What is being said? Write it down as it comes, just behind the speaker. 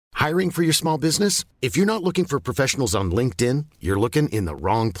Hiring for your small business? If you're not looking for professionals on LinkedIn, you're looking in the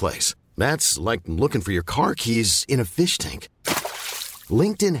wrong place. That's like looking for your car keys in a fish tank.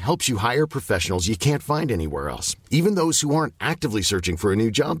 LinkedIn helps you hire professionals you can't find anywhere else, even those who aren't actively searching for a new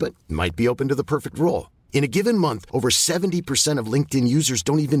job but might be open to the perfect role. In a given month, over 70% of LinkedIn users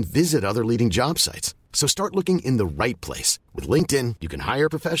don't even visit other leading job sites. So start looking in the right place. With LinkedIn, you can hire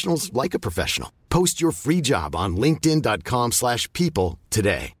professionals like a professional. Post your free job on linkedin.com/people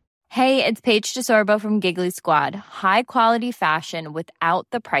today. Hey, it's Paige DeSorbo from Giggly Squad. High quality fashion without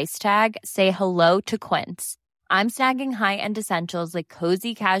the price tag. Say hello to Quince. I'm snagging high-end essentials like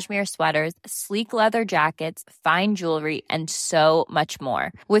cozy cashmere sweaters, sleek leather jackets, fine jewelry, and so much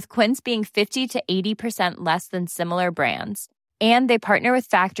more. With Quince being 50 to 80% less than similar brands. And they partner with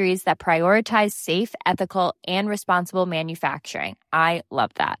factories that prioritize safe, ethical, and responsible manufacturing. I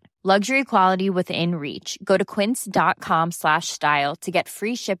love that. Luxury quality within reach. Go to quince.com/style to get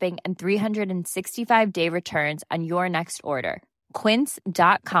free shipping and 365-day returns on your next order.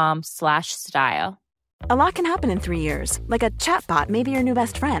 Quince.com/style. A lot can happen in 3 years, like a chatbot may be your new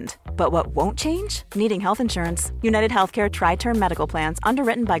best friend. But what won't change? Needing health insurance. United Healthcare Tri-Term Medical Plans,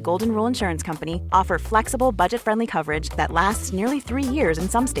 underwritten by Golden Rule Insurance Company, offer flexible, budget-friendly coverage that lasts nearly 3 years in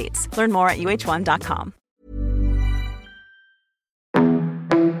some states. Learn more at uh1.com.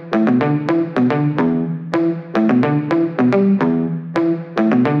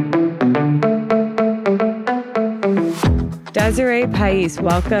 Desiree Pais,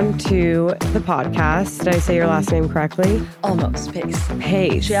 welcome to the podcast. Did I say your last name correctly? Almost. Pais.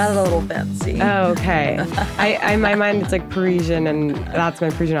 Pais. She added a little fancy. Oh, okay. I in my mind it's like Parisian, and that's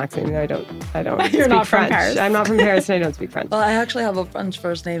my Parisian accent. Even though I don't You're speak not from French. Paris. I'm not from Paris, and I don't speak French. Well, I actually have a French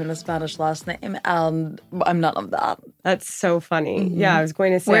first name and a Spanish last name, and I'm none of that. That's so funny. Mm-hmm. Yeah, I was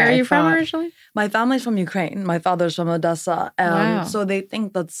going to say. Where are you from originally? My family's from Ukraine. My father's from Odessa. Wow. So they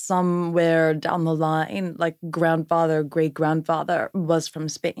think that somewhere down the line, like grandfather, great-grandfather was from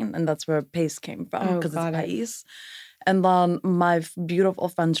Spain, and that's where Pais came from, because it's Pais. And then my beautiful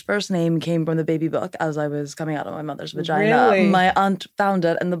French first name came from the baby book as I was coming out of my mother's vagina. Really? My aunt found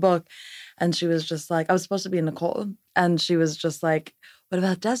it in the book, and she was just like, I was supposed to be Nicole, and she was just like, what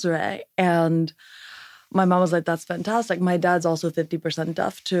about Desiree? And my mom was like, that's fantastic. My dad's also 50%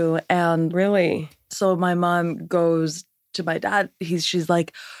 deaf too. And Really? so my mom goes to my dad. She's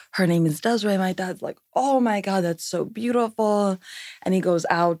like, her name is Desiree. My dad's like, oh my God, that's so beautiful. And he goes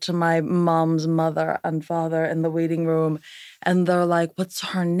out to my mom's mother and father in the waiting room. And they're like, what's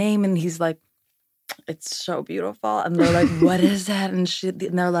her name? And he's like, it's so beautiful. And they're like, what is that? And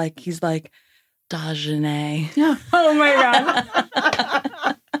they're like, he's like, Dajane. Oh my God.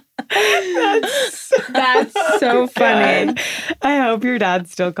 That's so funny. I hope your dad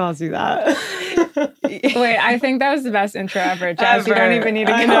still calls you that. Wait, I think that was the best intro ever. Jazz, you don't even need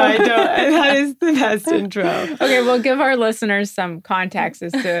to go. I know, I don't. That is the best intro. Okay, we'll give our listeners some context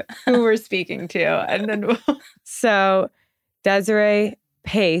as to who we're speaking to. And then So, Desiree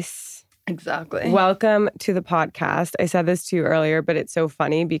Pais. Exactly. Welcome to the podcast. I said this to you earlier, but it's so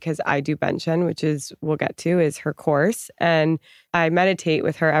funny because I do Benshin, which is, we'll get to, is her course. And I meditate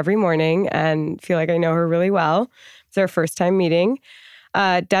with her every morning and feel like I know her really well. It's our first time meeting.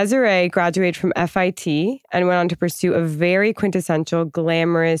 Desiree graduated from FIT and went on to pursue a very quintessential,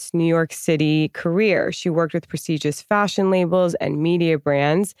 glamorous New York City career. She worked with prestigious fashion labels and media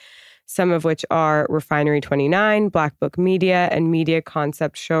brands, some of which are Refinery 29, Black Book Media, and Media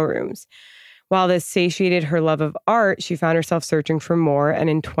Concept Showrooms. While this satiated her love of art, she found herself searching for more, and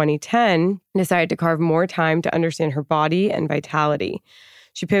in 2010, decided to carve more time to understand her body and vitality.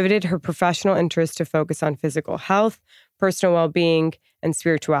 She pivoted her professional interest to focus on physical health, personal well-being, and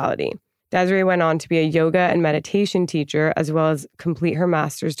spirituality. Desiree went on to be a yoga and meditation teacher, as well as complete her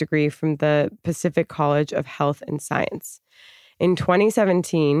master's degree from the Pacific College of Health and Science. In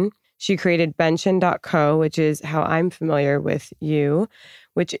 2017, she created Benshin.co, which is how I'm familiar with you,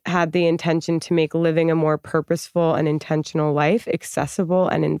 which had the intention to make living a more purposeful and intentional life accessible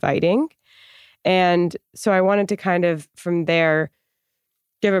and inviting. And so I wanted to kind of, from there,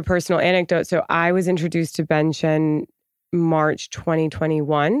 give a personal anecdote. So I was introduced to Benshin March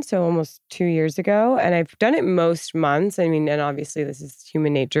 2021, so almost 2 years ago. And I've done it most months. I mean, and obviously this is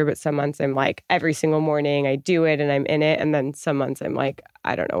human nature, but some months I'm like, every single morning I do it and I'm in it. And then some months I'm like,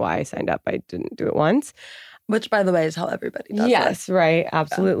 I don't know why I signed up. I didn't do it once. Which, by the way, is how everybody does it. Yes, right.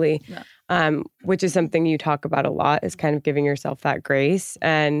 Absolutely. Yeah. Which is something you talk about a lot, is kind of giving yourself that grace.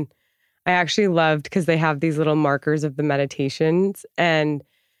 And I actually loved, because they have these little markers of the meditations. And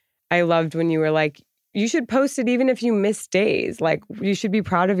I loved when you were like, you should post it even if you miss days. Like, you should be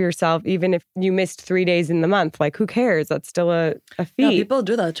proud of yourself even if you missed 3 days in the month. Like, who cares? That's still a feat. Yeah, people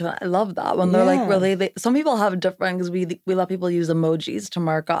do that too. I love that when they're like really. Some people have different, because we let people use emojis to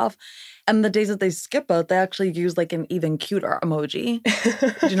mark off, and the days that they skip it, they actually use like an even cuter emoji.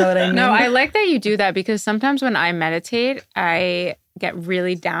 Do you know what I mean? No, I like that you do that, because sometimes when I meditate, I get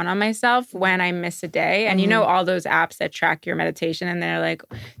really down on myself when I miss a day. And you know all those apps that track your meditation, and they're like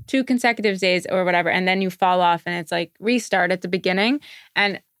 2 consecutive days or whatever, and then you fall off and it's like restart at the beginning.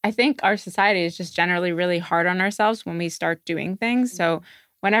 And I think our society is just generally really hard on ourselves when we start doing things. So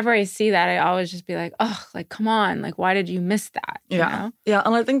whenever I see that, I always just be like, oh, like, come on, like, why did you miss that? You know? Yeah.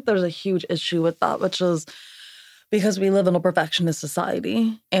 And I think there's a huge issue with that, which is because we live in a perfectionist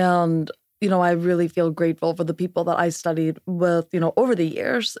society. And I really feel grateful for the people that I studied with, over the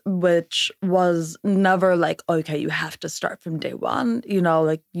years, which was never like, okay, you have to start from day one,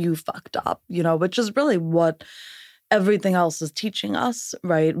 like you fucked up, which is really what everything else is teaching us,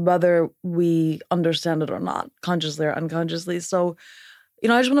 right? Whether we understand it or not, consciously or unconsciously. So, I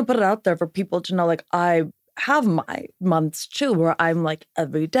just want to put it out there for people to know, like, I have my months too, where I'm like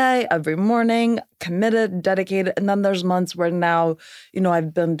every day, every morning, committed, dedicated. And then there's months where now,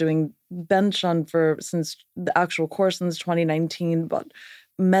 I've been doing bench on since the actual course since 2019, but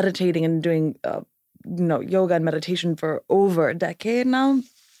meditating and doing, yoga and meditation for over a decade now.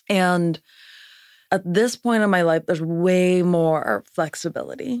 And at this point in my life, there's way more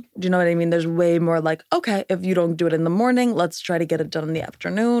flexibility. Do you know what I mean? There's way more like, okay, if you don't do it in the morning, let's try to get it done in the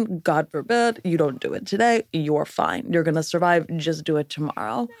afternoon. God forbid you don't do it today. You're fine. You're going to survive. Just do it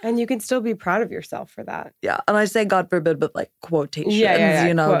tomorrow. And you can still be proud of yourself for that. Yeah. And I say God forbid, but like quotations,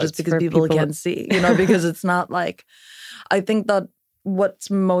 just because people can't see, because it's not like, I think that what's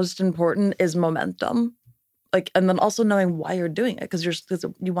most important is momentum. Like, and then also knowing why you're doing it, because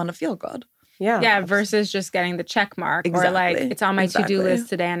you want to feel good. Yeah, versus just getting the check mark or like, it's on my to-do list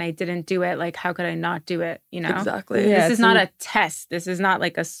today and I didn't do it. Like, how could I not do it? Exactly. Yeah, this is not a test. This is not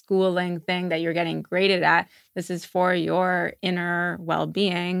like a schooling thing that you're getting graded at. This is for your inner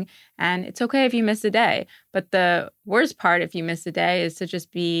well-being. And it's okay if you miss a day. But the worst part, if you miss a day, is to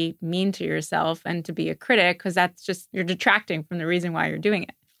just be mean to yourself and to be a critic, because that's just, you're detracting from the reason why you're doing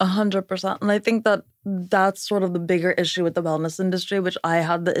it. 100%. And I think that that's sort of the bigger issue with the wellness industry, which I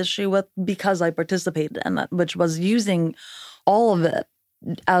had the issue with because I participated in it, which was using all of it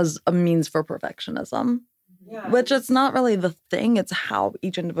as a means for perfectionism, which it's not really the thing. It's how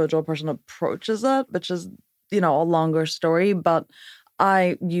each individual person approaches it, which is, a longer story. But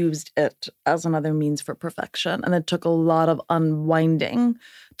I used it as another means for perfection. And it took a lot of unwinding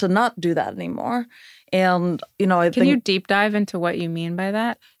to not do that anymore. And, Can you deep dive into what you mean by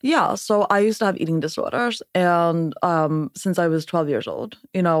that? Yeah. So I used to have eating disorders. And since I was 12 years old,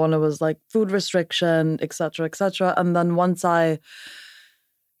 when it was like food restriction, et cetera, et cetera. And then once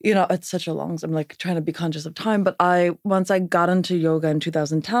it's such a long, I'm like trying to be conscious of time. But once I got into yoga in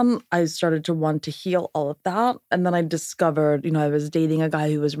 2010, I started to want to heal all of that. And then I discovered, I was dating a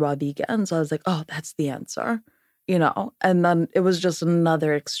guy who was raw vegan. So I was like, oh, that's the answer, And then it was just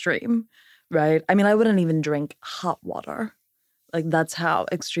another extreme. Right. I mean, I wouldn't even drink hot water. Like, that's how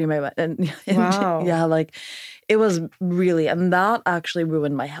extreme I went. And wow. Yeah, like it was really, and that actually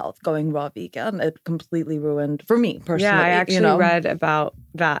ruined my health, going raw vegan. It completely ruined, for me personally. Yeah, I actually read about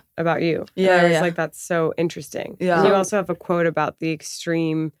that, about you. Yeah. And I was like, that's so interesting. Yeah. And you also have a quote about the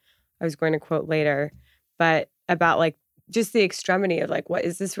extreme, I was going to quote later, but about like just the extremity of like, what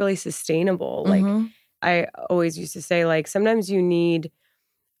is this really sustainable? Like, I always used to say, like, sometimes you need,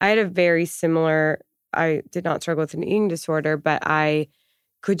 I had a very similar, I did not struggle with an eating disorder, but I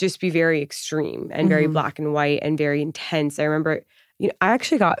could just be very extreme and very black and white and very intense. I remember, I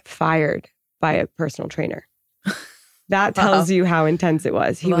actually got fired by a personal trainer. That tells you how intense it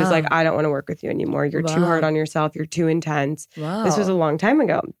was. He was like, I don't want to work with you anymore. You're too hard on yourself. You're too intense. Wow. This was a long time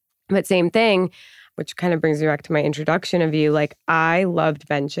ago. But same thing, which kind of brings me back to my introduction of you. Like, I loved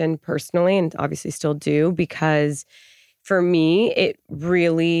benching personally, and obviously still do, because for me, it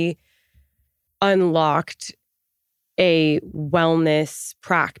really unlocked a wellness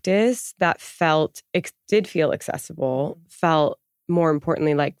practice that did feel accessible, felt more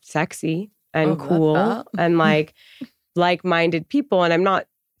importantly like sexy and cool and like like-minded people. And I'm not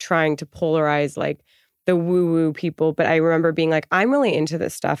trying to polarize like the woo-woo people, but I remember being like, I'm really into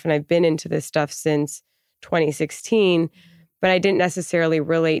this stuff, and I've been into this stuff since 2016. But I didn't necessarily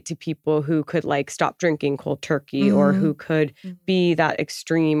relate to people who could like stop drinking cold turkey or who could be that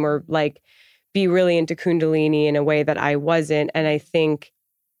extreme or like be really into Kundalini in a way that I wasn't. And I think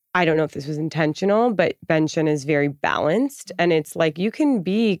I don't know if this was intentional, but Benshin is very balanced. And it's like you can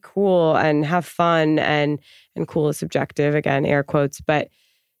be cool and have fun, and cool is subjective, again, air quotes, but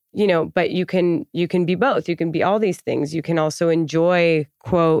but you can be both. You can be all these things. You can also enjoy,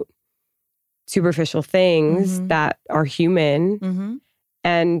 quote, superficial things that are human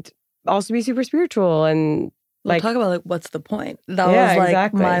and also be super spiritual. And we'll like, talk about like, what's the point? That was like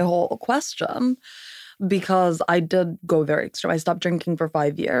exactly. my whole question. Because I did go very extreme. I stopped drinking for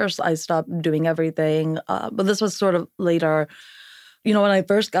 5 years. I stopped doing everything. But this was sort of later. When I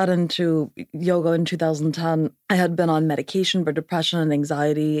first got into yoga in 2010, I had been on medication for depression and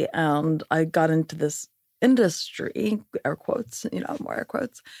anxiety. And I got into this industry, air quotes, more air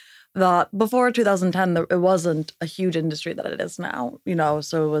quotes, that before 2010, it wasn't a huge industry that it is now,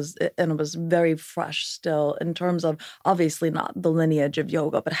 so it was very fresh still in terms of obviously not the lineage of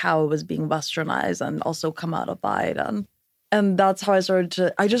yoga, but how it was being westernized and also commodified. And that's how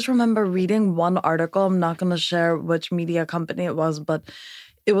I just remember reading one article. I'm not going to share which media company it was, but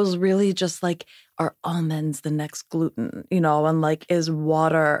it was really just like, are almonds the next gluten, and like, is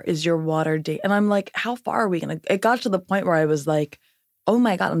your water date? And I'm like, how far are we going to, it got to the point where I was like, oh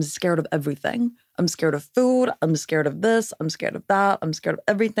my God, I'm scared of everything. I'm scared of food. I'm scared of this. I'm scared of that. I'm scared of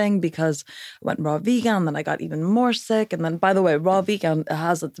everything because I went raw vegan and then I got even more sick. And then, by the way, raw vegan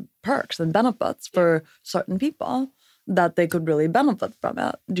has its perks and benefits for certain people that they could really benefit from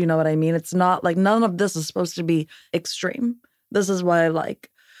it. Do you know what I mean? It's not like none of this is supposed to be extreme. This is why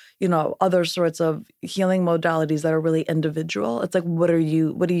other sorts of healing modalities that are really individual. It's like, what do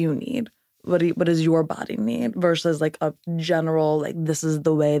you need? What does your body need versus like a general, like, this is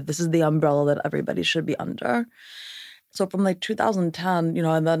the umbrella that everybody should be under. So from like 2010,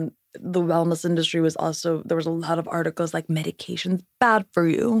 and then the wellness industry was also, there was a lot of articles like medication's bad for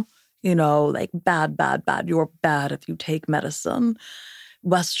you, like bad. You're bad if you take medicine.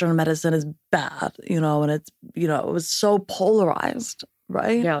 Western medicine is bad, and it's, it was so polarized,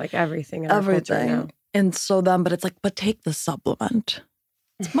 right? Yeah, like everything. In our culture now. And so then, but it's like, but take the supplement.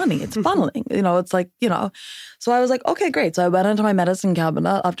 It's money. It's funneling. It's like, So I was like, okay, great. So I went into my medicine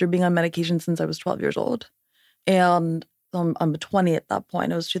cabinet after being on medication since I was 12 years old. And I'm 20 at that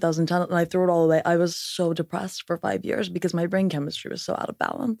point. It was 2010. And I threw it all away. I was so depressed for 5 years because my brain chemistry was so out of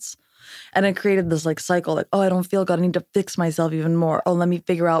balance. And it created this like cycle, like, oh, I don't feel good. I need to fix myself even more. Oh, let me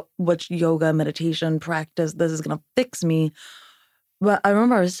figure out which yoga, meditation, practice, this is going to fix me. But I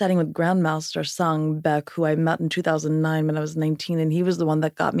remember I was sitting with Grandmaster Sang Beck, who I met in 2009 when I was 19, and he was the one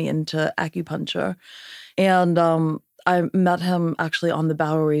that got me into acupuncture. And I met him actually on the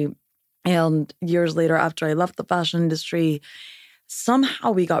Bowery. And years later, after I left the fashion industry,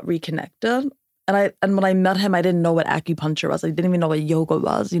 somehow we got reconnected. And when I met him, I didn't know what acupuncture was. I didn't even know what yoga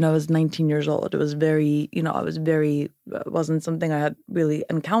was. I was 19 years old. It was very, it wasn't something I had really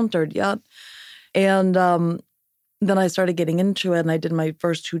encountered yet. And then I started getting into it, and I did my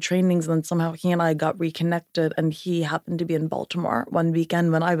first 2 trainings, and then somehow he and I got reconnected, and he happened to be in Baltimore one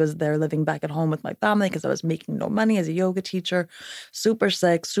weekend when I was there living back at home with my family because I was making no money as a yoga teacher, super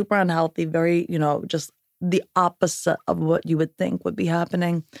sick, super unhealthy, very, just the opposite of what you would think would be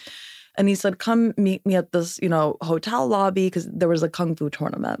happening. And he said, come meet me at this, hotel lobby because there was a Kung Fu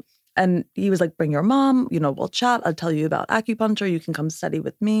tournament. And he was like, bring your mom, we'll chat. I'll tell you about acupuncture. You can come study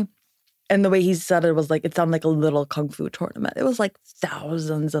with me. And the way he said it was like, it sounded like a little Kung Fu tournament. It was like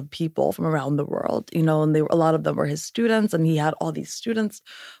thousands of people from around the world, and a lot of them were his students, and he had all these students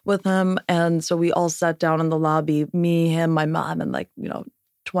with him. And so we all sat down in the lobby, me, him, my mom, and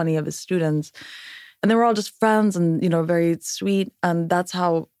 20 of his students. And they were all just friends and, very sweet. And that's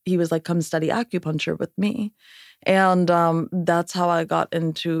how he was like, come study acupuncture with me. And that's how I got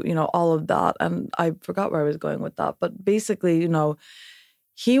into, all of that. And I forgot where I was going with that. But basically,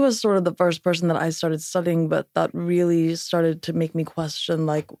 he was sort of the first person that I started studying, but that really started to make me question,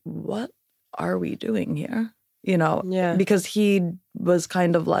 like, what are we doing here? Yeah. Because he was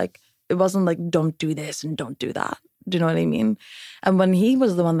kind of like, it wasn't like, don't do this and don't do that. Do you know what I mean? And when he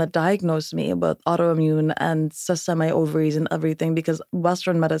was the one that diagnosed me with autoimmune and cysts on my ovaries and everything, because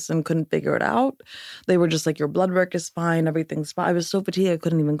Western medicine couldn't figure it out. They were just like, your blood work is fine, everything's fine. I was so fatigued, I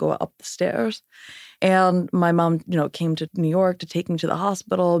couldn't even go up the stairs. And my mom, came to New York to take me to the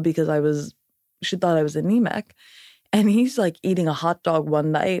hospital because she thought I was anemic. And he's like eating a hot dog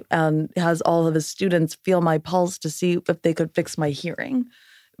one night and has all of his students feel my pulse to see if they could fix my hearing,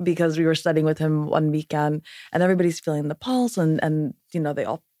 because we were studying with him one weekend and everybody's feeling the pulse and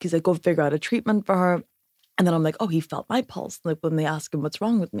he's like, go figure out a treatment for her. And then I'm like, oh, he felt my pulse. Like when they ask him what's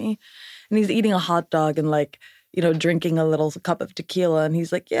wrong with me, and he's eating a hot dog and like, drinking a little cup of tequila. And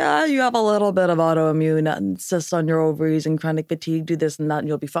he's like, yeah, you have a little bit of autoimmune and cysts on your ovaries and chronic fatigue, do this and that, and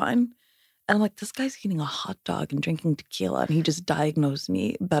you'll be fine. And I'm like, this guy's eating a hot dog and drinking tequila, and he just diagnosed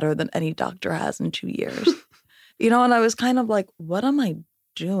me better than any doctor has in 2 years. And I was kind of like, what am I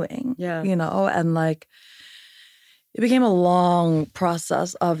doing? Yeah. And like, it became a long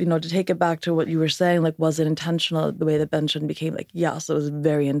process of, to take it back to what you were saying, like, was it intentional? The way that benching became like, yes, it was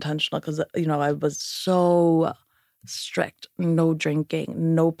very intentional because, I was so strict, no drinking,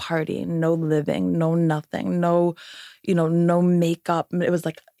 no partying, no living, no nothing, no makeup. It was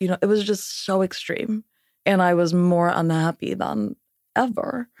like, it was just so extreme. And I was more unhappy than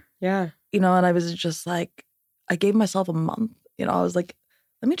ever. Yeah. And I was just like, I gave myself a month. I was like,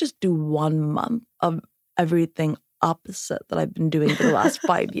 let me just do 1 month of everything opposite that I've been doing for the last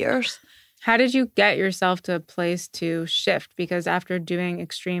 5 years. How did you get yourself to a place to shift? Because after doing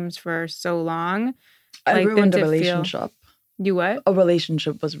extremes for so long, I ruined a relationship. You what? A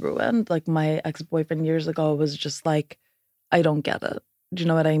relationship was ruined. Like, my ex-boyfriend years ago was just like, I don't get it. Do you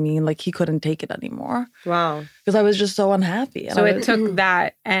know what I mean? Like, he couldn't take it anymore. Wow. Because I was just so unhappy. So it took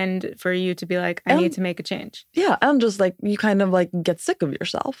that and for you to be like, I need to make a change. Yeah. And just like, you kind of like get sick of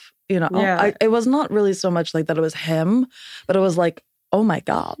yourself, Yeah. It was not really so much like that it was him, but it was like, oh my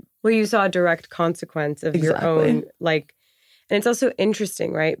God. Well, you saw a direct consequence of your own, like, and it's also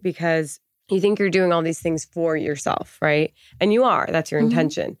interesting, right? Because you think you're doing all these things for yourself, right? And you are, that's your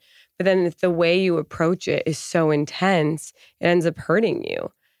intention. But then if the way you approach it is so intense, it ends up hurting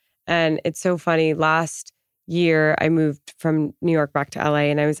you. And it's so funny. Last year, I moved from New York back to LA,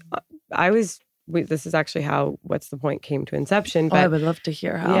 and this is actually how What's the Point came to inception. But I would love to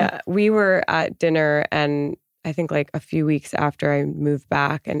hear how. Yeah, we were at dinner, and I think like a few weeks after I moved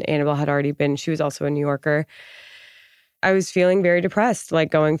back, and Annabelle had already been, she was also a New Yorker. I was feeling very depressed,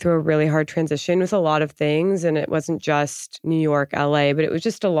 like going through a really hard transition with a lot of things. And it wasn't just New York, LA, but it was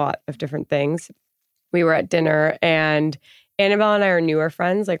just a lot of different things. We were at dinner, and Annabelle and I are newer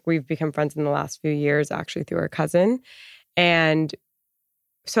friends. Like, we've become friends in the last few years, actually through her cousin. And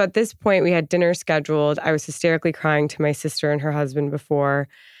so at this point, we had dinner scheduled. I was hysterically crying to my sister and her husband before.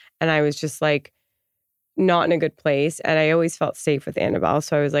 And I was just like, not in a good place. And I always felt safe with Annabelle.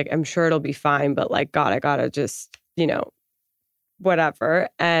 So I was like, I'm sure it'll be fine. But like, God, I gotta just, whatever.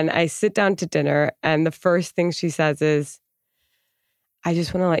 And I sit down to dinner, and the first thing she says is, I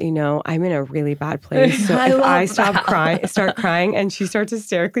just want to let you know I'm in a really bad place. So if I start crying, and she starts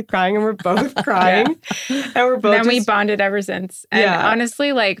hysterically crying, and we're both crying. And we're both and then we bonded ever since. And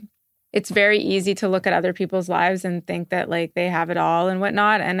honestly, like, it's very easy to look at other people's lives and think that like they have it all and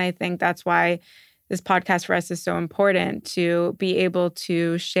whatnot. And I think that's why this podcast for us is so important, to be able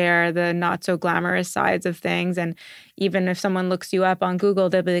to share the not so glamorous sides of things. And even if someone looks you up on Google,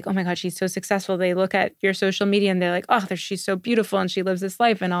 they'll be like, oh my God, she's so successful. They look at your social media and they're like, oh, she's so beautiful and she lives this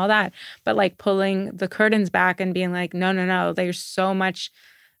life and all that. But like pulling the curtains back and being like, no, there's so much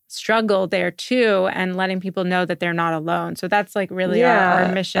struggle there too, and letting people know that they're not alone. So that's like really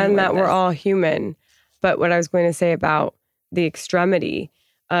our mission. And that we're all human. But what I was going to say about the extremity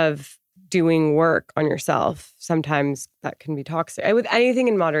of doing work on yourself, sometimes that can be toxic. With anything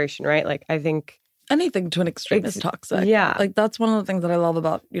in moderation, right? Like, I think anything to an extreme is toxic. Yeah. Like, that's one of the things that I love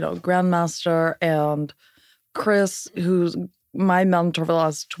about, Grandmaster and Chris, who's my mentor for the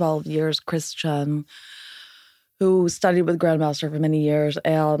last 12 years, Chris Chen, who studied with Grandmaster for many years.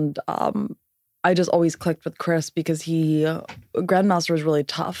 And I just always clicked with Chris because Grandmaster was really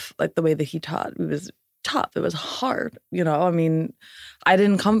tough. Like, the way that he taught, it was tough. It was hard, I mean, I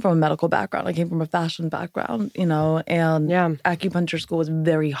didn't come from a medical background. I came from a fashion background, and acupuncture school was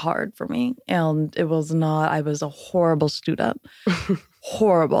very hard for me. And it was not, I was a horrible student.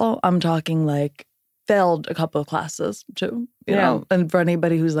 Horrible. I'm talking like failed a couple of classes too, you know? And for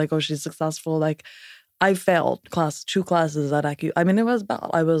anybody who's like, oh, she's successful, like, I failed 2 classes at Acu. I mean, it was bad.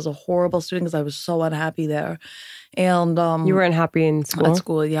 I was a horrible student because I was so unhappy there. And you were unhappy in school? At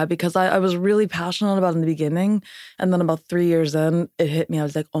school, yeah, because I was really passionate about it in the beginning. And then about 3 years in, it hit me. I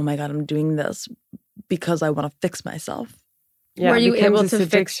was like, oh my God, I'm doing this because I want to fix myself. Yeah, were you able to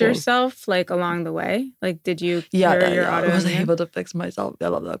fix yourself like along the way? Like, did you cure your autoimmune? Was I able to fix myself? I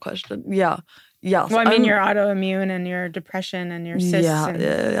love that question. Yeah. Yes. Well, I mean, your autoimmune and your depression and your cysts.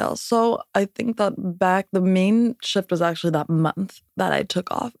 Yeah. So I think that the main shift was actually that month that I took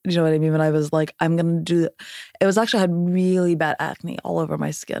off. You know what I mean? When I was like, I'm going to do it. It was actually, I had really bad acne all over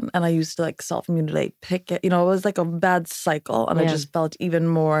my skin. And I used to like self-mutilate, pick it. It was like a bad cycle. And I just felt even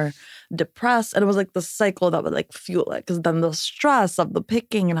more depressed. And it was like the cycle that would like fuel it. Because then the stress of the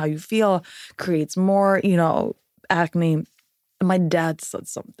picking and how you feel creates more, acne. And my dad said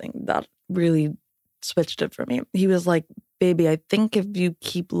something that really switched it for me. He was like, baby, I think if you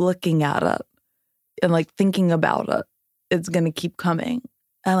keep looking at it and like thinking about it, it's going to keep coming.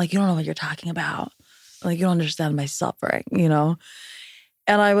 And like, you don't know what you're talking about. Like, you don't understand my suffering, you know?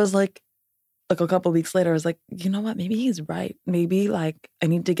 And I was like a couple of weeks later, I was like, you know what? Maybe he's right. Maybe like I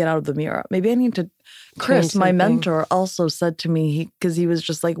need to get out of the mirror. Maybe I need to. Chris, my mentor, also said to me, because he was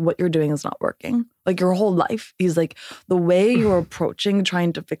just like, what you're doing is not working. Like your whole life. He's like, the way you're approaching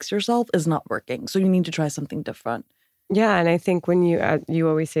trying to fix yourself is not working. So you need to try something different. Yeah. And I think when you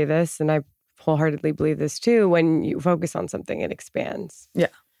always say this, and I wholeheartedly believe this too, when you focus on something, it expands. Yeah,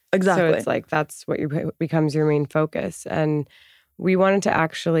 exactly. So it's like, that's what becomes your main focus. And we wanted to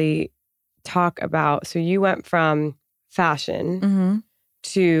actually talk about, so you went from fashion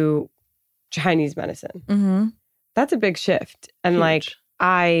to Chinese medicine. That's a big shift. And Huge. like,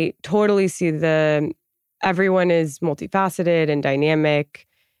 I totally see everyone is multifaceted and dynamic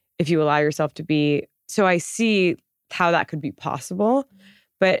if you allow yourself to be. So I see how that could be possible,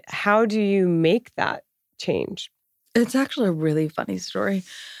 but how do you make that change? It's actually a really funny story.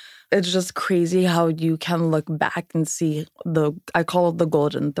 It's just crazy how you can look back and see I call it the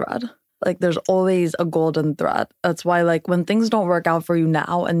golden thread. Like there's always a golden thread. That's why like when things don't work out for you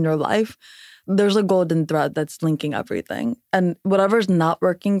now in your life, there's a golden thread that's linking everything. And whatever's not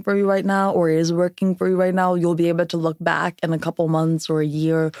working for you right now or is working for you right now, you'll be able to look back in a couple months or a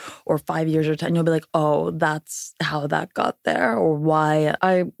year or 5 years or 10. You'll be like, oh, that's how that got there or why.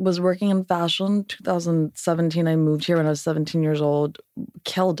 I was working in fashion. 2017, I moved here when I was 17 years old.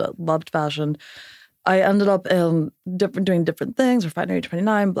 Killed it. Loved fashion. I ended up doing different things, Refinery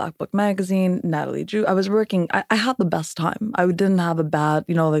 29, Black Book Magazine, Natalie Drew. I was working, I had the best time. I didn't have a bad,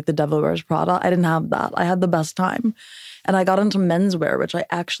 like the Devil Wears Prada. I didn't have that. I had the best time. And I got into menswear, which I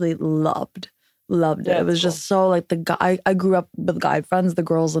actually loved. Loved it. It was just so like I grew up with guy friends. The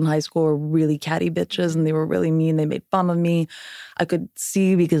girls in high school were really catty bitches and they were really mean. They made fun of me. I could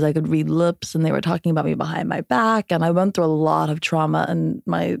see because I could read lips and they were talking about me behind my back. And I went through a lot of trauma in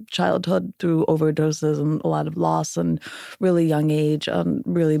my childhood through overdoses and a lot of loss and really young age and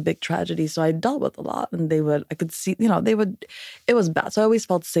really big tragedy. So I dealt with a lot and I could see, it was bad. So I always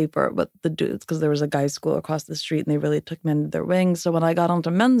felt safer with the dudes because there was a guys' school across the street and they really took me under their wing. So when I got onto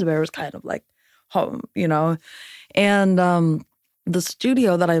menswear, it was kind of like home, And the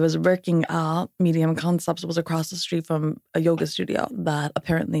studio that I was working at, Medium Concepts, was across the street from a yoga studio that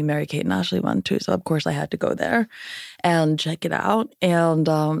apparently Mary-Kate and Ashley went to. So, of course, I had to go there and check it out. And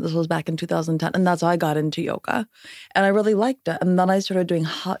this was back in 2010. And that's how I got into yoga. And I really liked it. And then I started doing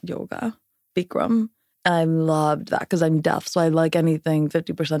hot yoga, Bikram. And I loved that because I'm deaf. So I like anything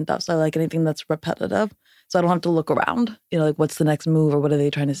 50% deaf. So I like anything that's repetitive. So I don't have to look around, like what's the next move or what are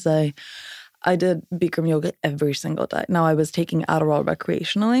they trying to say? I did Bikram yoga every single day. Now, I was taking Adderall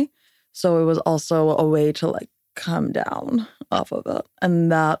recreationally, so it was also a way to like come down off of it.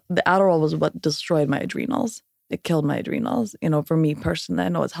 And the Adderall was what destroyed my adrenals. It killed my adrenals. For me personally, I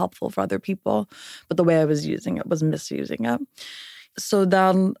know it's helpful for other people, but the way I was using it was misusing it. So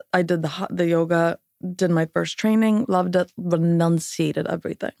then I did the yoga, did my first training, loved it, renunciated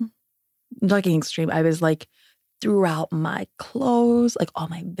everything. I'm talking extreme. I was like, threw out my clothes, like all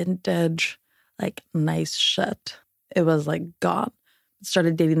my vintage, like nice shit. It was like gone.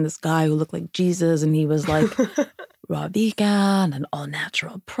 Started dating this guy who looked like Jesus and he was like raw vegan and all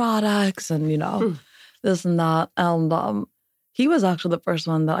natural products and, this and that. And he was actually the first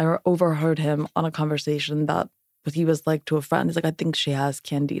one that I overheard him on a conversation that he was like to a friend. He's like, I think she has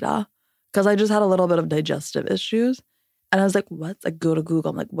candida. Because I just had a little bit of digestive issues. And I was like, what? I go to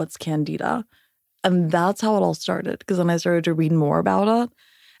Google. I'm like, what's candida? And that's how it all started. Because then I started to read more about it.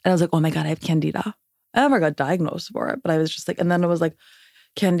 And I was like, oh my God, I have candida. I never got diagnosed for it, but I was just like, and then it was like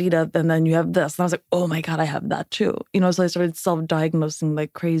candida, and then you have this. And I was like, oh my God, I have that too. So I started self-diagnosing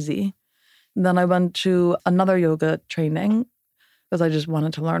like crazy. And then I went to another yoga training because I just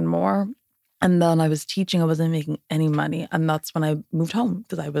wanted to learn more. And then I was teaching, I wasn't making any money. And that's when I moved home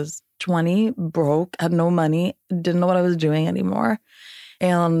because I was 20, broke, had no money, didn't know what I was doing anymore.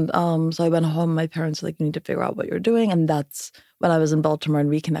 And so I went home. My parents were like, you need to figure out what you're doing. And that's when I was in Baltimore and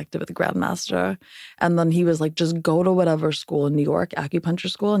reconnected with the Grandmaster. And then he was like, just go to whatever school in New York, acupuncture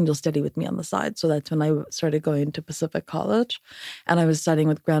school, and you'll study with me on the side. So that's when I started going to Pacific College. And I was studying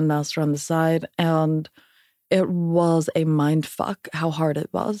with Grandmaster on the side. And it was a mind fuck how hard it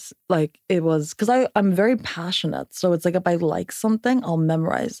was. Like it was, because I'm very passionate. So it's like if I like something, I'll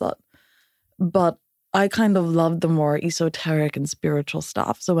memorize it. But I kind of loved the more esoteric and spiritual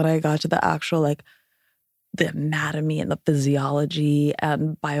stuff. So when I got to the actual, like, the anatomy and the physiology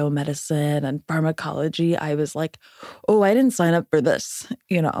and biomedicine and pharmacology, I was like, oh, I didn't sign up for this,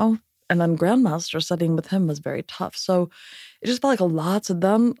 And then Grandmaster, studying with him was very tough. So it just felt like a lot. So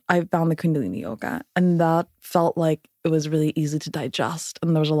then I found the Kundalini yoga, and that felt like it was really easy to digest.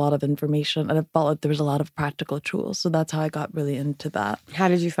 And there was a lot of information, and it felt like there was a lot of practical tools. So that's how I got really into that. How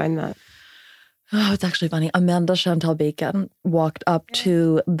did you find that? Oh, it's actually funny. Amanda Chantal Bacon walked up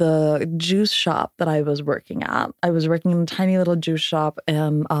to the juice shop that I was working at. I was working in a tiny little juice shop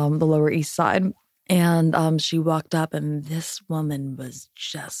in the Lower East Side. And she walked up, and this woman was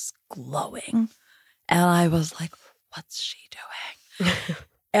just glowing. And I was like, what's she doing?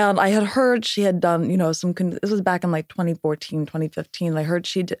 And I had heard she had done, this was back in like 2014, 2015. I heard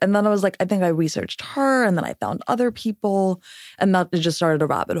she did. And then I was like, I think I researched her, and then I found other people, and that just started a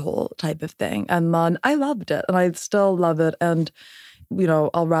rabbit hole type of thing. And then I loved it, and I still love it. And,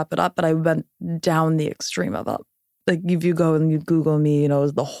 I'll wrap it up, but I went down the extreme of it. Like if you go and you Google me,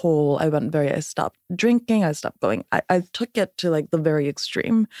 I stopped drinking. I stopped going. I took it to like the very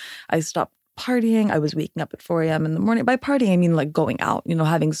extreme. I stopped partying. I was waking up at 4 a.m. in the morning. By partying, I mean like going out,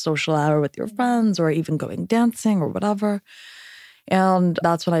 having social hour with your friends, or even going dancing or whatever. And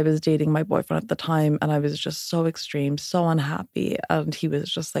that's when I was dating my boyfriend at the time. And I was just so extreme, so unhappy. And he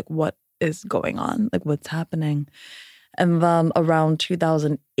was just like, what is going on? Like, what's happening? And then around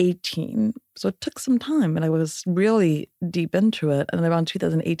 2018, so it took some time, and I was really deep into it. And around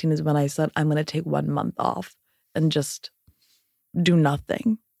 2018 is when I said, I'm going to take 1 month off and just do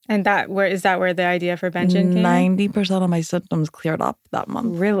nothing. And where the idea for benching came? 90% of my symptoms cleared up that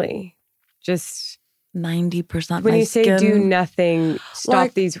month. Really? Just 90%. When you say do nothing,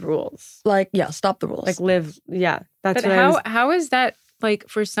 stop these rules. Stop the rules. Like live, yeah. That's but how is that, like,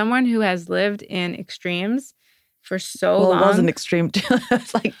 for someone who has lived in extremes for so long? It wasn't extreme.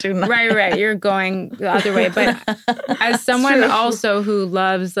 It's like do nothing. Right. You're going the other way. But as someone also who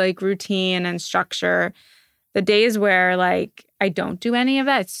loves like routine and structure, the days where like I don't do any of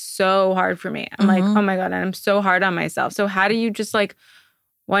that, it's so hard for me. I'm like, oh my God, and I'm so hard on myself. So how do you just like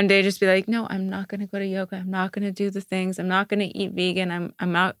one day just be like, no, I'm not going to go to yoga. I'm not going to do the things. I'm not going to eat vegan.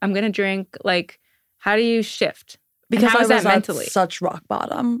 I'm going to drink. Like, how do you shift? Because how I is was that mentally? at such rock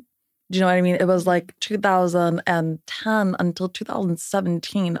bottom. Do you know what I mean? It was like 2010 until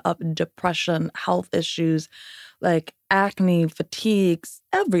 2017 of depression, health issues, like acne, fatigues,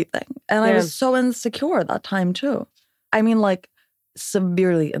 everything. And I was so insecure at that time too. I mean, like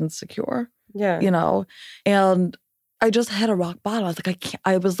severely insecure. Yeah. And I just hit a rock bottom.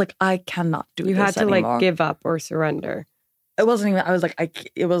 I was like, I cannot do this anymore. You had to like give up or surrender. It wasn't even, I was like, I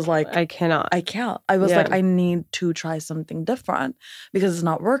cannot. I can't. I was like, I need to try something different because it's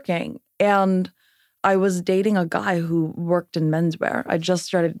not working. And I was dating a guy who worked in menswear. I just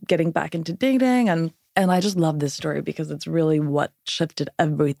started getting back into dating, and I just love this story because it's really what shifted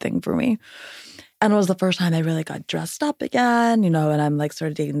everything for me. And it was the first time I really got dressed up again, and I'm like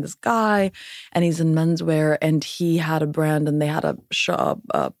started dating this guy, and he's in menswear, and he had a brand, and they had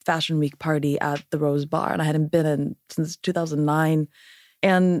a fashion week party at the Rose Bar, and I hadn't been in since 2009.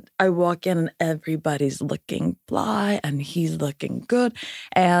 And I walk in, and everybody's looking fly, and he's looking good,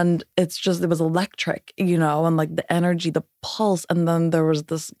 and it was electric, and like the energy, the pulse, and then there was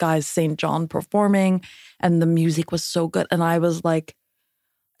this guy St. John performing, and the music was so good, and I was like,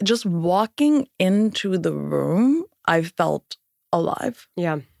 just walking into the room, I felt alive.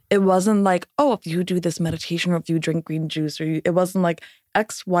 Yeah. It wasn't like, oh, if you do this meditation or if you drink green juice, it wasn't like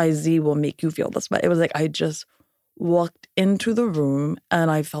XYZ will make you feel this way. It was like I just walked into the room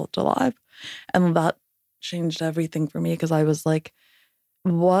and I felt alive. And that changed everything for me because I was like,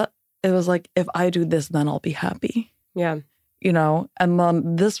 what? It was like, if I do this, then I'll be happy. Yeah. And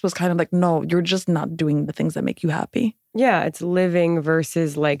then this was kind of like, no, you're just not doing the things that make you happy. Yeah, it's living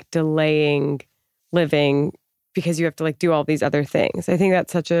versus like delaying living because you have to like do all these other things. I think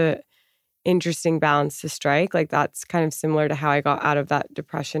that's such a interesting balance to strike. Like that's kind of similar to how I got out of that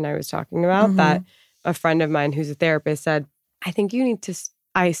depression I was talking about. That a friend of mine who's a therapist said, I think you need to,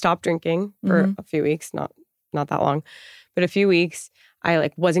 I stopped drinking for a few weeks, not that long, but a few weeks. I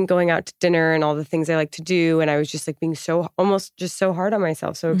like wasn't going out to dinner and all the things I like to do. And I was just like being almost just so hard on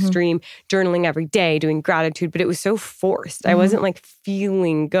myself, so extreme, journaling every day, doing gratitude, but it was so forced. I wasn't like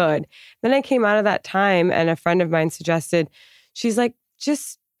feeling good. Then I came out of that time and a friend of mine suggested, she's like,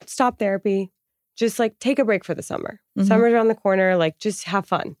 just stop therapy. Just like take a break for the summer. Summer's around the corner, like just have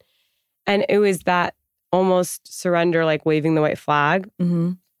fun. And it was that almost surrender, like waving the white flag.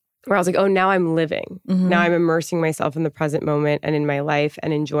 Where I was like, oh, now I'm living. Now I'm immersing myself in the present moment and in my life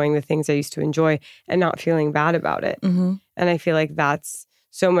and enjoying the things I used to enjoy and not feeling bad about it. And I feel like that's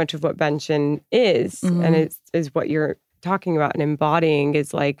so much of what Benchen is. And is what you're talking about and embodying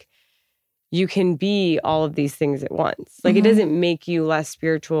is like, you can be all of these things at once. Like it doesn't make you less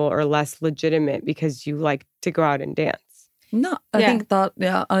spiritual or less legitimate because you like to go out and dance. No, I think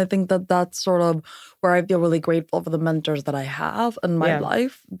that that's sort of where I feel really grateful for the mentors that I have in my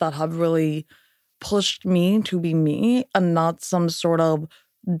life that have really pushed me to be me and not some sort of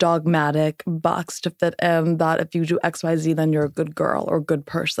dogmatic box to fit in that if you do X, Y, Z, then you're a good girl or a good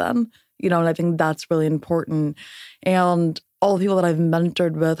person. You know, and I think that's really important. And all the people that I've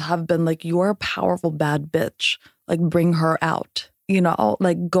mentored with have been like, you're a powerful bad bitch. Like, bring her out. You know,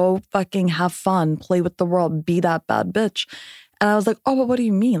 like, go fucking have fun, play with the world, be that bad bitch. And I was like, oh, but what do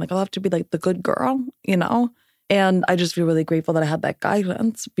you mean? Like, I'll have to be like the good girl, you know? And I just feel really grateful that I had that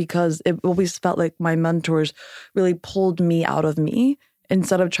guidance because it always felt like my mentors really pulled me out of me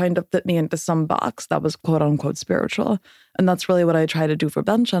instead of trying to fit me into some box that was quote unquote spiritual. And that's really what I try to do for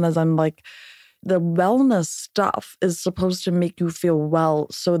Benchen is I'm like, the wellness stuff is supposed to make you feel well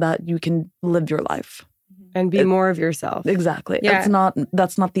so that you can live your life. And be more of yourself. Exactly. Yeah.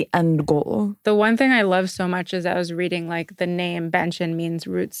 That's not the end goal. The one thing I love so much is I was reading like the name Benchen means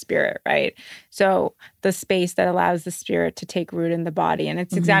root spirit, right? So the space that allows the spirit to take root in the body. And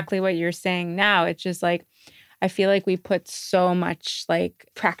it's exactly what you're saying now. It's just like, I feel like we put so much like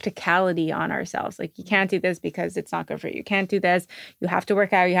practicality on ourselves. Like you can't do this because it's not good for you. You can't do this. You have to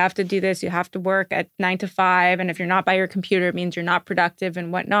work out. You have to do this. You have to work at 9 to 5. And if you're not by your computer, it means you're not productive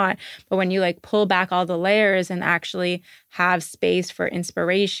and whatnot. But when you like pull back all the layers and actually have space for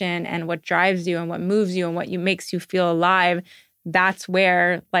inspiration and what drives you and what moves you and what makes you feel alive, that's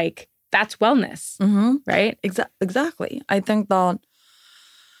where like, that's wellness, right? Exactly. I think that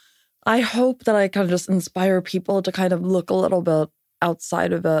I hope that I kind of just inspire people to kind of look a little bit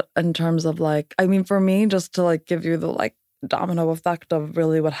outside of it in terms of like, I mean, for me, just to like give you the like domino effect of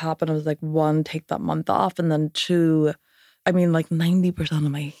really what happened was like 1, take that month off. And then 2, I mean, like 90%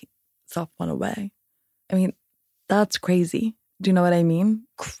 of my stuff went away. I mean, that's crazy. Do you know what I mean?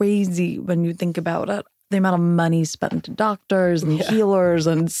 Crazy when you think about it. The amount of money spent to doctors and healers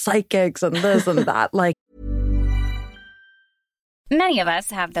and psychics and this and that. Like, many of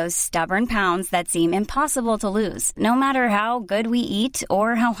us have those stubborn pounds that seem impossible to lose, no matter how good we eat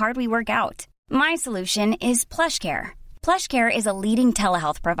or how hard we work out. My solution is PlushCare. PlushCare is a leading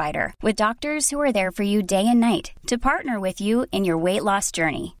telehealth provider with doctors who are there for you day and night to partner with you in your weight loss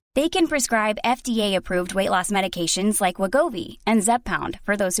journey. They can prescribe FDA-approved weight loss medications like Wegovy and Zepbound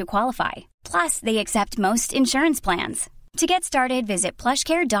for those who qualify. Plus, they accept most insurance plans. To get started, visit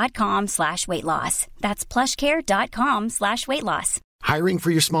plushcare.com/weightloss. That's plushcare.com/weightloss. Hiring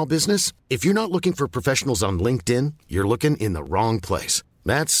for your small business? If you're not looking for professionals on LinkedIn, you're looking in the wrong place.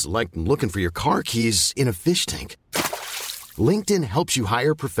 That's like looking for your car keys in a fish tank. LinkedIn helps you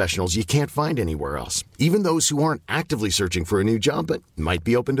hire professionals you can't find anywhere else, even those who aren't actively searching for a new job but might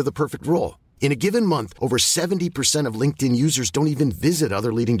be open to the perfect role. In a given month, over 70% of LinkedIn users don't even visit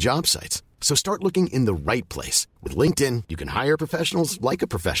other leading job sites. So start looking in the right place. With LinkedIn, you can hire professionals like a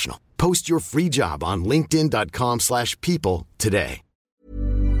professional. Post your free job on linkedin.com/people today.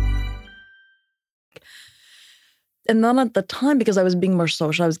 And then at the time, because I was being more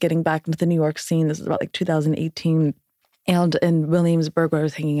social, I was getting back into the New York scene. This is about like 2018. And in Williamsburg, where I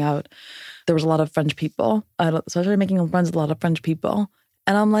was hanging out, there was a lot of French people. So I started making friends with a lot of French people.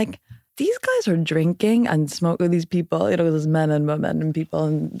 And I'm like, these guys are drinking and smoking. These people, you know, there's men and women and people.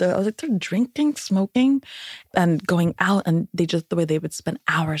 And I was like, they're drinking, smoking, and going out. And they just, the way they would spend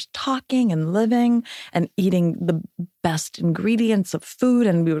hours talking and living and eating the best ingredients of food.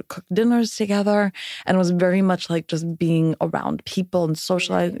 And we would cook dinners together. And it was very much like just being around people and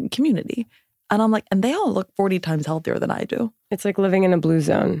socializing community. And I'm like, and they all look 40 times healthier than I do. It's like living in a blue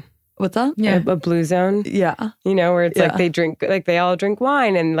zone. What's that? Yeah. A blue zone. Yeah. You know, where it's like they drink, like they all drink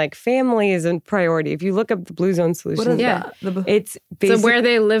wine and like family is a priority. If you look up the blue zone solution, what is that? It's so where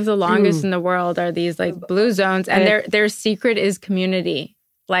they live the longest in the world are these like blue zones. And their secret is community.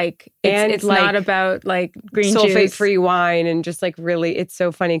 Like, it's like not about like green sulfate-free wine and just like really, it's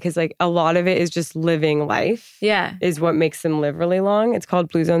so funny because like a lot of it is just living life. Yeah. Is what makes them live really long. It's called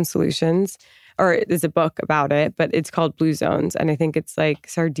Blue Zone Solutions. Or there's a book about it, but it's called Blue Zones. And I think it's like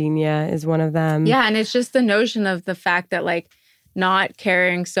Sardinia is one of them. Yeah. And it's just the notion of the fact that like not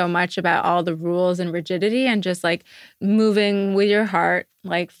caring so much about all the rules and rigidity and just like moving with your heart,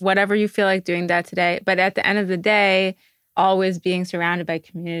 like whatever you feel like doing that today. But at the end of the day, always being surrounded by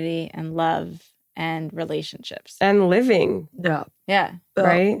community and love and relationships. And living. Yeah. Yeah.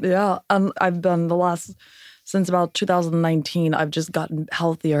 Right? Yeah. I've been since about 2019, I've just gotten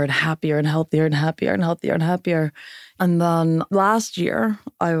healthier and happier and healthier and happier and healthier and happier. And then last year,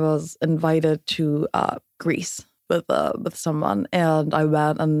 I was invited to Greece with someone, and I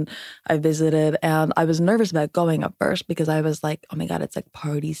went and I visited, and I was nervous about going at first because I was like, oh my God, it's like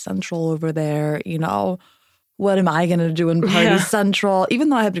party central over there, you know. What am I going to do in party central? Even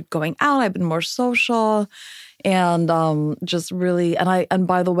though I've been going out, I've been more social. And just really, and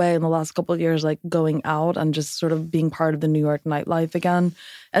by the way, in the last couple of years, like going out and just sort of being part of the New York nightlife again,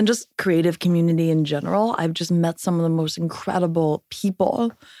 and just creative community in general, I've just met some of the most incredible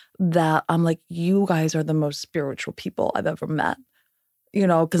people that I'm like, you guys are the most spiritual people I've ever met. You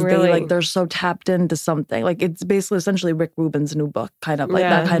know, because they're so tapped into something. Like it's basically essentially Rick Rubin's new book, kind of like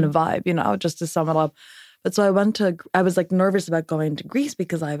that kind of vibe, you know, just to sum it up. But so I was like nervous about going to Greece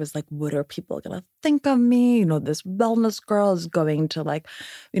because I was like, what are people going to think of me? You know, this wellness girl is going to like,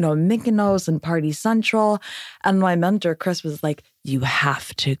 you know, Mykonos and Party Central. And my mentor, Chris, was like, you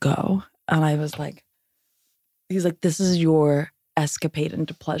have to go. And I was like, he's like, this is your escapade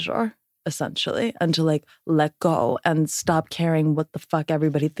into pleasure, essentially, and to like let go and stop caring what the fuck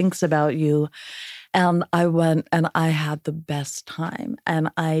everybody thinks about you. And I went and I had the best time. And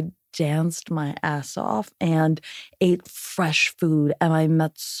I danced my ass off and ate fresh food, and I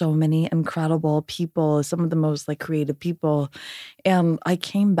met so many incredible people, some of the most like creative people, and I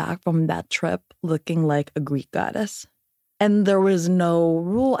came back from that trip looking like a Greek goddess. And there was no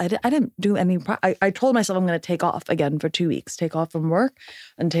rule. I didn't do any. I told myself I'm going to take off again for 2 weeks, take off from work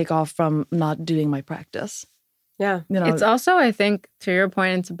and take off from not doing my practice. Yeah. You know, it's also, I think, to your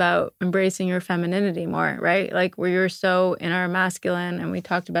point, it's about embracing your femininity more, right? Like where you're so in our masculine, and we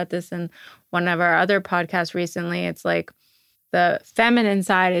talked about this in one of our other podcasts recently. It's like the feminine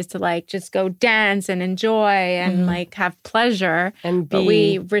side is to like just go dance and enjoy and like have pleasure. But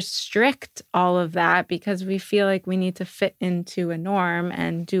we restrict all of that because we feel like we need to fit into a norm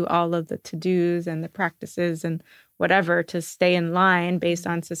and do all of the to-dos and the practices and whatever to stay in line based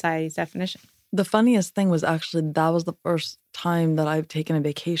on society's definition. The funniest thing was actually that was the first time that I've taken a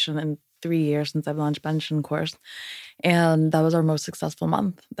vacation in 3 years since I've launched Bench Course. And that was our most successful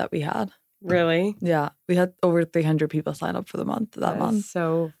month that we had. Really? Yeah. We had over 300 people sign up for the month that month.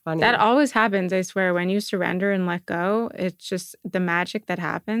 So funny. That always happens, I swear. When you surrender and let go, it's just the magic that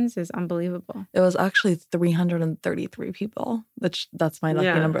happens is unbelievable. It was actually 333 people, which that's my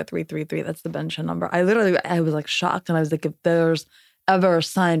lucky number, 333. That's the Bench number. I was like shocked, and I was like, if there's ever a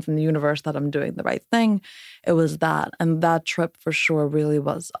sign from the universe that I'm doing the right thing, it was that. And that trip for sure really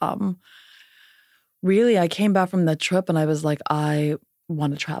was, I came back from that trip and I was like, I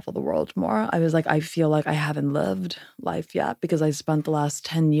want to travel the world more. I was like, I feel like I haven't lived life yet because I spent the last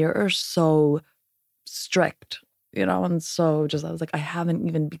 10 years so strict, you know, and so just, I was like, I haven't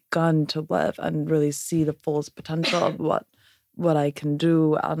even begun to live and really see the fullest potential of what I can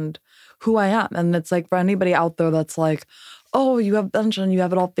do and who I am. And it's like for anybody out there that's like, oh, you have Bench and you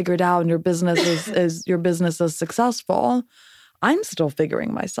have it all figured out and your business is successful. I'm still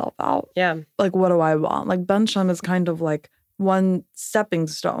figuring myself out. Yeah. Like, what do I want? Like, Bench is kind of like one stepping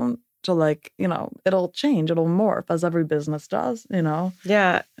stone to like, you know, it'll change, it'll morph as every business does, you know?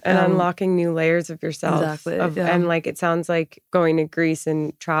 Yeah. And unlocking new layers of yourself. Exactly. And like, it sounds like going to Greece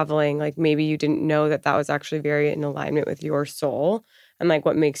and traveling, like maybe you didn't know that was actually very in alignment with your soul and like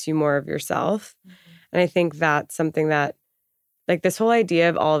what makes you more of yourself. And I think that's something that, like this whole idea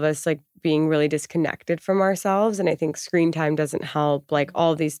of all of us like being really disconnected from ourselves. And I think screen time doesn't help. Like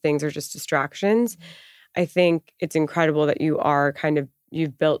all of these things are just distractions. I think it's incredible that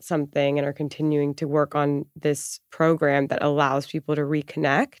you've built something and are continuing to work on this program that allows people to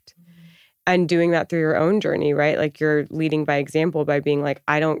reconnect and doing that through your own journey, right? Like you're leading by example by being like,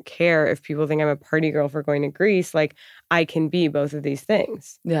 I don't care if people think I'm a party girl for going to Greece. Like I can be both of these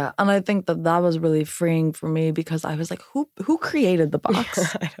things. Yeah. And I think that was really freeing for me because I was like, who created the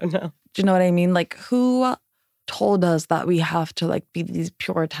box? I don't know. Do you know what I mean? Like who told us that we have to like be these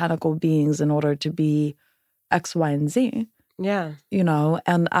puritanical beings in order to be X, Y, and Z? Yeah. You know,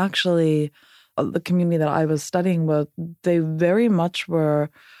 and actually the community that I was studying with, they very much were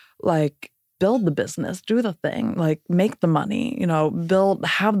like, build the business, do the thing, like make the money, you know,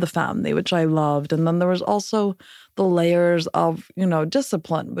 have the family, which I loved. And then there was also the layers of, you know,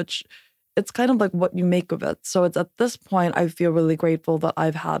 discipline, which it's kind of like what you make of it. So it's at this point, I feel really grateful that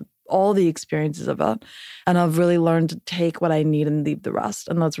I've had all the experiences of it. And I've really learned to take what I need and leave the rest.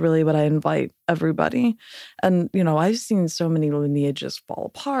 And that's really what I invite everybody. And, you know, I've seen so many lineages fall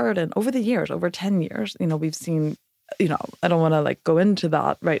apart. And over the years, over 10 years, you know, we've seen, you know, I don't want to like go into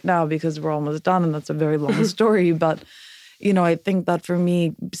that right now because we're almost done and that's a very long story. But, you know, I think that for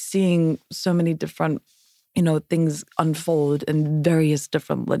me, seeing so many different, you know, things unfold in various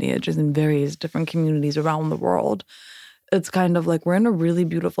different lineages and various different communities around the world, it's kind of like we're in a really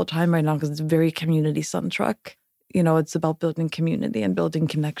beautiful time right now because it's very community centric. You know, it's about building community and building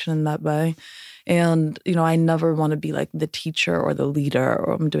connection in that way. And, you know, I never want to be like the teacher or the leader,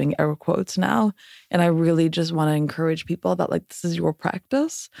 or I'm doing air quotes now. And I really just want to encourage people that like, this is your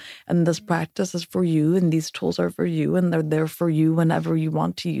practice and this practice is for you and these tools are for you and they're there for you whenever you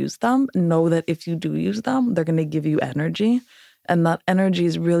want to use them. Know that if you do use them, they're going to give you energy. And that energy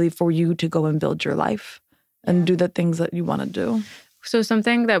is really for you to go and build your life and do the things that you want to do. So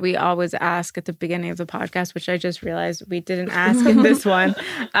something that we always ask at the beginning of the podcast, which I just realized we didn't ask in this one,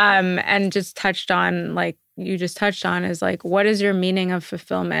 and just touched on, like you just touched on, is like, what is your meaning of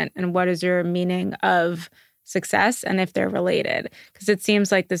fulfillment and what is your meaning of success, and if they're related? Because it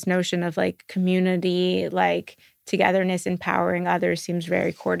seems like this notion of like community, like togetherness, empowering others seems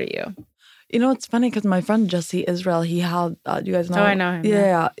very core to you. You know, it's funny because my friend Jesse Israel, he had, you guys know? Oh, I know him.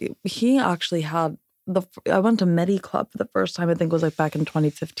 Yeah. He actually had, I went to Medi Club for the first time, I think it was like back in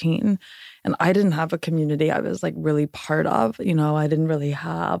 2015. And I didn't have a community I was like really part of, you know, I didn't really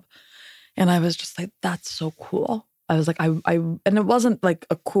have. And I was just like, that's so cool. I was like, and it wasn't like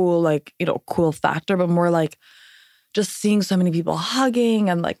a cool, like, you know, cool factor, but more like just seeing so many people hugging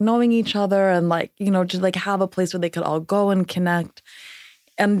and like knowing each other and like, you know, just like have a place where they could all go and connect.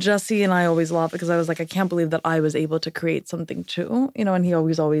 And Jesse and I always laugh because I was like, I can't believe that I was able to create something too, you know, and he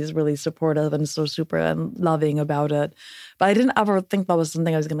always really supportive and so super and loving about it. But I didn't ever think that was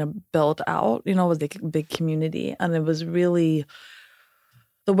something I was going to build out, you know, it was like a big community. And it was really,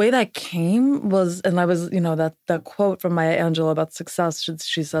 the way that came was, and I was, you know, that quote from Maya Angelou about success,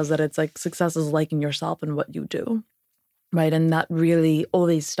 she says that it's like, success is liking yourself and what you do. Right. And that really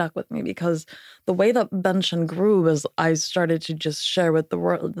always stuck with me because the way that Benchen grew was I started to just share with the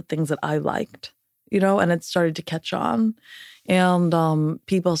world the things that I liked, you know, and it started to catch on. And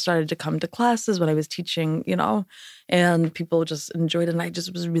people started to come to classes when I was teaching, you know, and people just enjoyed it. And I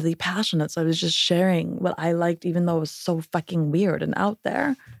just was really passionate. So I was just sharing what I liked, even though it was so fucking weird and out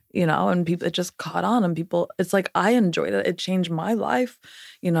there, you know, and people, it just caught on and people, it's like I enjoyed it. It changed my life,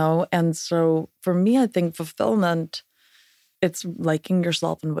 you know. And so for me, I think fulfillment, it's liking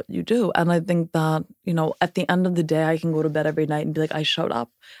yourself and what you do. And I think that, you know, at the end of the day, I can go to bed every night and be like, I showed up,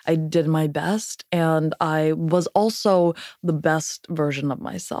 I did my best, and I was also the best version of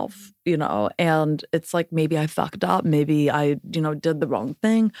myself, you know. And it's like, maybe I fucked up, maybe I, you know, did the wrong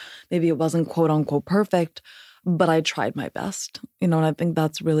thing, maybe it wasn't quote unquote perfect, but I tried my best, you know. And I think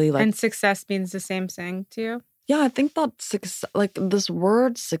that's really like. And success means the same thing to you? Yeah, I think that success, like this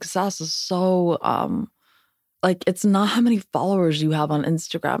word success is so, like, it's not how many followers you have on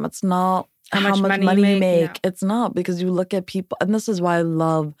Instagram. It's not how much money you make. No. It's not, because you look at people, and this is why I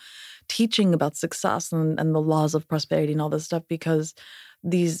love teaching about success and the laws of prosperity and all this stuff, because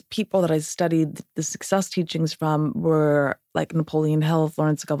these people that I studied the success teachings from were like Napoleon Hill,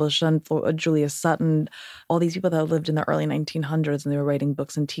 Florence Scovel Shinn, Julius Sutton, all these people that lived in the early 1900s, and they were writing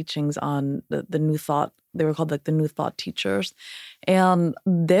books and teachings on the New Thought. They were called like the New Thought teachers. And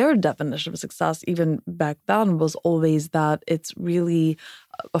their definition of success, even back then, was always that it's really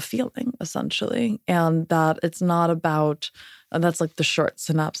a feeling, essentially. And that it's not about, and that's like the short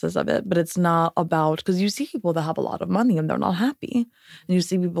synopsis of it, but it's not about, because you see people that have a lot of money and they're not happy. And you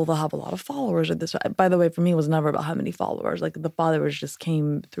see people that have a lot of followers or this. By the way, for me, it was never about how many followers. Like the followers just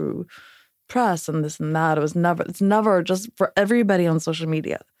came through press and this and that. It's never just for everybody on social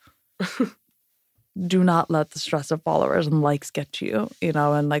media. Do not let the stress of followers and likes get to you, you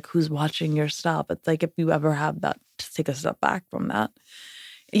know, and like who's watching your stuff. It's like if you ever have that, to take a step back from that.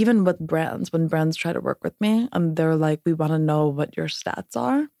 Even with brands, when brands try to work with me and they're like, we want to know what your stats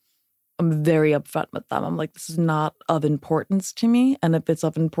are, I'm very upfront with them. I'm like, this is not of importance to me. And if it's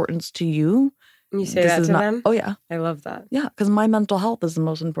of importance to you, you say that to them? Oh, yeah. I love that. Yeah, because my mental health is the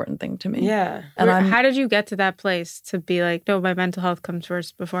most important thing to me. Yeah. And how did you get to that place to be like, no, my mental health comes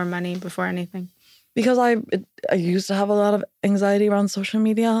first before money, before anything? Because I used to have a lot of anxiety around social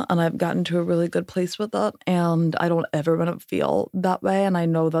media, and I've gotten to a really good place with it, and I don't ever want to feel that way. And I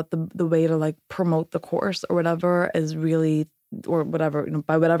know that the way to like promote the course or whatever is really, or whatever, you know,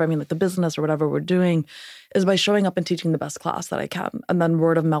 by whatever I mean like the business or whatever we're doing, is by showing up and teaching the best class that I can. And then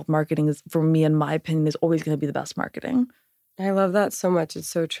word of mouth marketing is, for me, in my opinion, is always going to be the best marketing. I love that so much. It's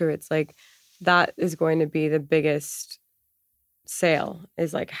so true. It's like that is going to be the biggest sale,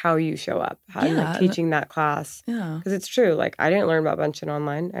 is like how you show up, how you're like teaching that class. Yeah. Because it's true. Like I didn't learn about benching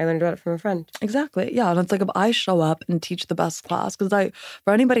online. I learned about it from a friend. Exactly. Yeah. And it's like if I show up and teach the best class, because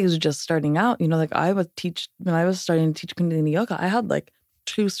for anybody who's just starting out, you know, like I would teach, when I was starting to teach Kundalini yoga, I had like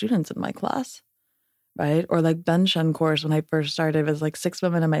 2 students in my class, right? Or like Benchen course, when I first started, it was like 6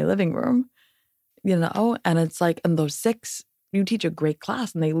 women in my living room, you know? And it's like, and those 6, you teach a great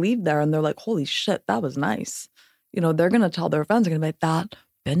class and they leave there and they're like, holy shit, that was nice. they're going to tell their friends, they're going to be like, that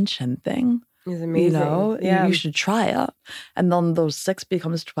pension thing, it's amazing. You should try it. And then those 6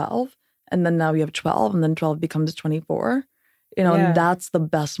 becomes 12. And then now you have 12, and then 12 becomes 24. And that's the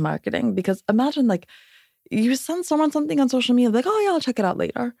best marketing. Because imagine like you send someone something on social media, like, oh yeah, I'll check it out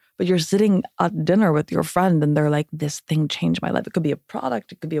later. But you're sitting at dinner with your friend and they're like, this thing changed my life. It could be a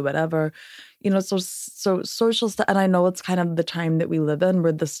product, it could be whatever. So social stuff. And I know it's kind of the time that we live in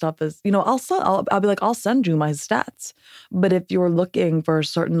where this stuff is, I'll be like, I'll send you my stats. But if you're looking for a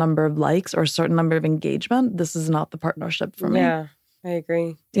certain number of likes or a certain number of engagement, this is not the partnership for me. Yeah, I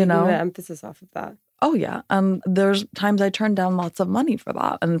agree. The emphasis off of that. Oh, yeah. And there's times I turn down lots of money for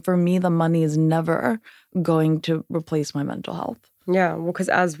that. And for me, the money is never going to replace my mental health. Yeah. Well, because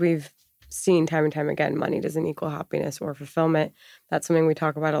as we've seen time and time again, money doesn't equal happiness or fulfillment. That's something we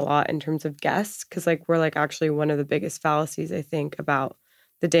talk about a lot in terms of guests. Because we're actually one of the biggest fallacies, I think, about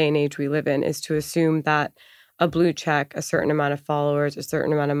the day and age we live in is to assume that a blue check, a certain amount of followers, a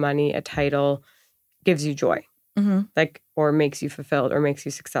certain amount of money, a title gives you joy. Mm-hmm. Or makes you fulfilled or makes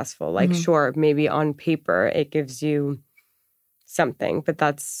you successful. Sure, maybe on paper it gives you something, but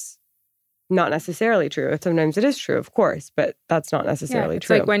that's not necessarily true. Sometimes it is true, of course, but that's not necessarily it's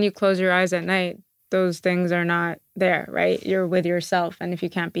true. Like when you close your eyes at night, those things are not there, right? You're with yourself. And if you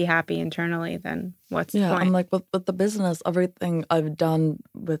can't be happy internally, then what's the point? I'm like, with the business, everything I've done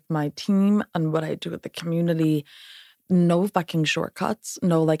with my team and what I do with the community, no fucking shortcuts,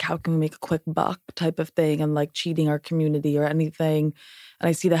 no how can we make a quick buck type of thing and cheating our community or anything. And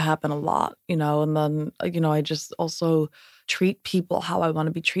I see that happen a lot, and then, I just also treat people how I want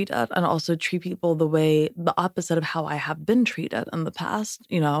to be treated and also treat people the opposite of how I have been treated in the past,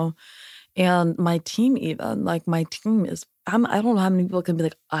 and my team even, my team is, I don't know how many people can be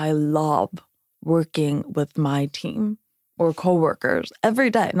like, I love working with my team or coworkers every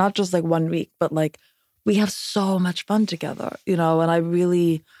day, not just 1 week, but we have so much fun together, and I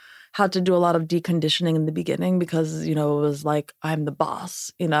really had to do a lot of deconditioning in the beginning because, it was I'm the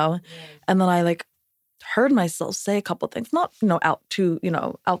boss, And then I heard myself say a couple things, not, out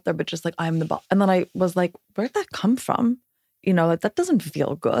there, but just I'm the boss. And then I was like, where'd that come from? That doesn't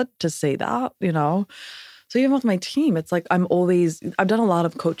feel good to say that, So even with my team, it's I've done a lot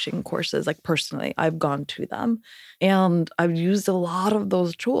of coaching courses, personally, I've gone to them and I've used a lot of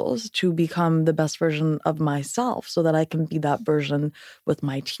those tools to become the best version of myself so that I can be that version with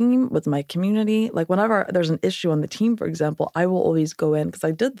my team, with my community. Whenever there's an issue on the team, for example, I will always go in because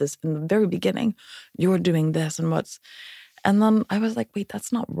I did this in the very beginning. You're doing this and then I was like, wait,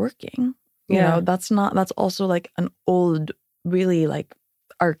 that's not working. That's also an old, really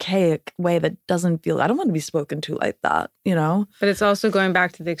archaic way that doesn't feel, I don't want to be spoken to like that, But it's also going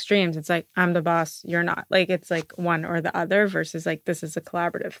back to the extremes. It's I'm the boss, you're not. It's one or the other versus this is a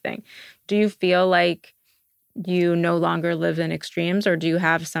collaborative thing. Do you feel like you no longer live in extremes, or do you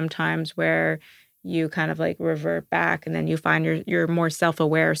have some times where you kind of revert back and then you find you're more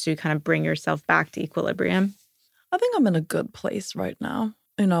self-aware, so you kind of bring yourself back to equilibrium? I think I'm in a good place right now.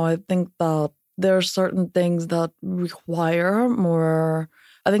 I think that there are certain things that require more,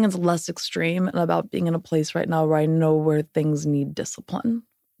 I think it's less extreme and about being in a place right now where I know where things need discipline.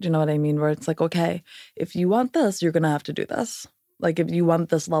 Do you know what I mean? Where it's okay, if you want this, you're going to have to do this. If you want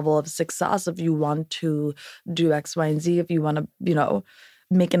this level of success, if you want to do X, Y, and Z, if you want to,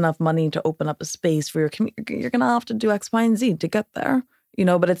 make enough money to open up a space for your community, you're going to have to do X, Y, and Z to get there.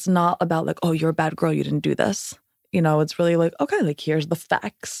 But it's not about oh, you're a bad girl, you didn't do this. It's really okay, here's the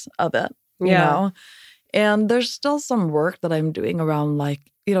facts of it, you know? And there's still some work that I'm doing around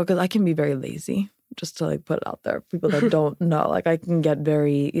because I can be very lazy, just to put it out there. People that don't know, I can get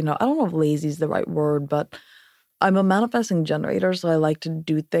very, I don't know if lazy is the right word, but I'm a manifesting generator. So I like to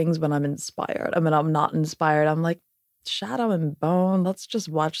do things when I'm inspired. And when I'm not inspired, I'm Shadow and Bone, let's just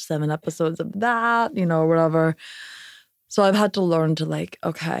watch 7 episodes of that, whatever. So I've had to learn to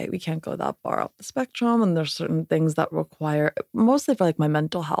okay, we can't go that far up the spectrum. And there's certain things that require, mostly for my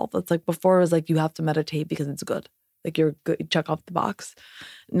mental health. It's before it was you have to meditate because it's good. You're good, you check off the box.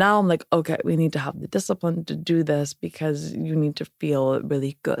 Now I'm okay, we need to have the discipline to do this because you need to feel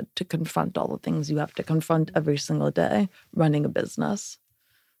really good to confront all the things you have to confront every single day running a business.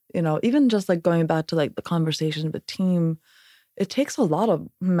 Even just going back to the conversation with team, it takes a lot of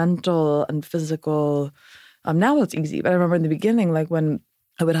mental and physical. Now it's easy, but I remember in the beginning, when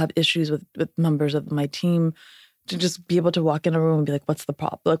I would have issues with members of my team, to just be able to walk in a room and be what's the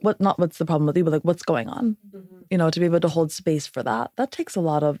problem? Not what's the problem with you, but what's going on? Mm-hmm. To be able to hold space for that. That takes a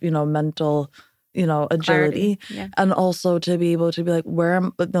lot of, mental, agility. Yeah. And also to be able to be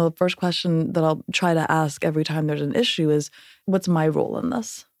the first question that I'll try to ask every time there's an issue is, what's my role in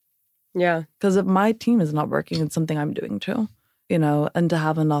this? Yeah. Because if my team is not working, it's something I'm doing too, and to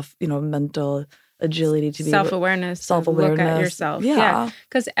have enough, mental agility to be self-awareness, to look at yourself. Yeah.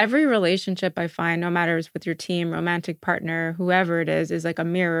 Because every relationship I find, no matter it's with your team, romantic partner, whoever it is like a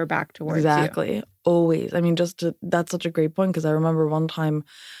mirror back towards you. Exactly. Always. I mean, that's such a great point, because I remember one time,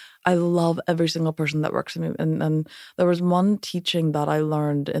 I love every single person that works with me. And there was one teaching that I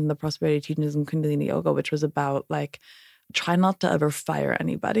learned in the prosperity teachings in Kundalini Yoga, which was about like, try not to ever fire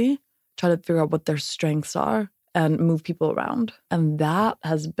anybody. Try to figure out what their strengths are and move people around. And that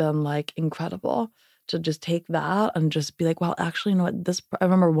has been like incredible, to just take that and just be like, well, actually, you know what? I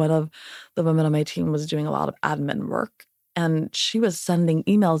remember one of the women on my team was doing a lot of admin work, and she was sending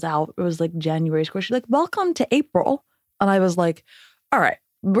emails out. It was like January square. She's like, welcome to April. And I was like, all right,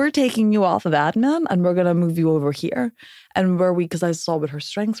 we're taking you off of admin and we're going to move you over here. And because I saw what her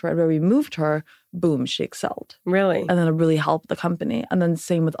strengths were, where we moved her, boom, she excelled. Really? And then it really helped the company. And then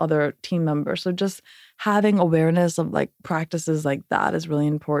same with other team members. So just having awareness of like practices like that is really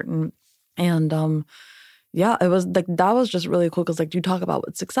important. And it was like, that was just really cool, because like you talk about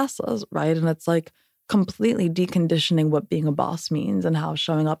what success is, right? And it's like completely deconditioning what being a boss means and how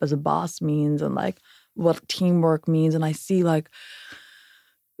showing up as a boss means, and like what teamwork means. And I see like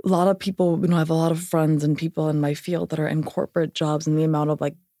a lot of people, I have a lot of friends and people in my field that are in corporate jobs, and the amount of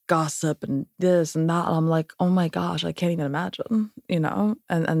like gossip and this and that. And I'm like, oh my gosh, I can't even imagine,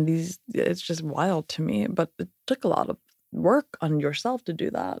 and these, it's just wild to me. But it took a lot of work on yourself to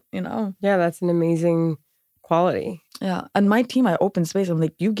do that, Yeah, that's an amazing quality. Yeah. And my team, I open space. I'm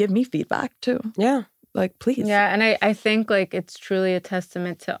like, you give me feedback too. Yeah. Like, please. Yeah. And I think like it's truly a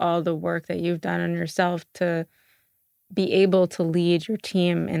testament to all the work that you've done on yourself to be able to lead your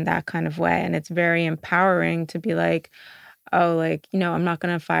team in that kind of way. And it's very empowering to be like, oh, like, I'm not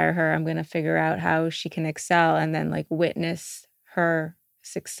going to fire her. I'm going to figure out how she can excel, and then like witness her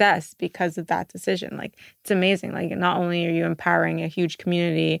success because of that decision. Like, it's amazing. Like, not only are you empowering a huge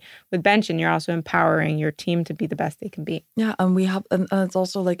community with Benchen, you're also empowering your team to be the best they can be. Yeah. And and it's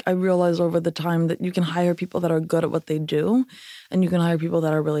also like, I realized over the time that you can hire people that are good at what they do, and you can hire people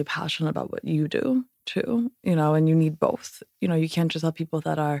that are really passionate about what you do too, and you need both. You can't just have people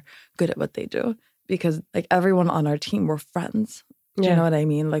that are good at what they do, because like everyone on our team, we're friends. Do you know what I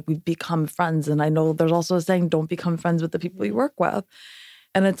mean? Like, we become friends. And I know there's also a saying, don't become friends with the people you work with.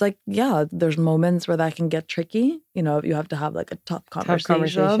 And it's like, yeah, there's moments where that can get tricky. You have to have like a tough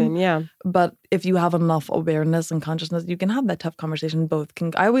conversation. Yeah. But if you have enough awareness and consciousness, you can have that tough conversation.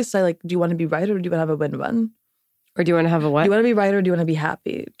 I always say, like, do you want to be right, or do you want to have a win-win? Or do you want to have a what? Do you want to be right, or do you want to be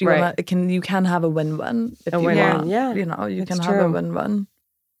happy? Do you want to, you can have a win-win if you want. Yeah. You can have a win-win.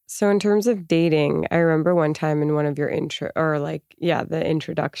 So in terms of dating, I remember one time in one of your the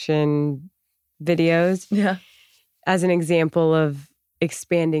introduction videos. Yeah. As an example of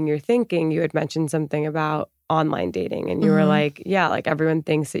expanding your thinking, you had mentioned something about online dating, and you were like, yeah, like everyone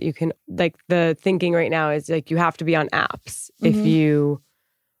thinks that you can, like, the thinking right now is like you have to be on apps if you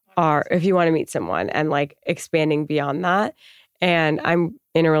want to meet someone, and like expanding beyond that. And I'm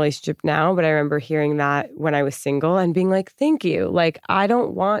in a relationship now, but I remember hearing that when I was single and being like, thank you. Like, I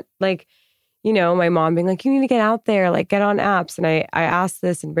don't want, like, my mom being like, you need to get out there, like get on apps. And I asked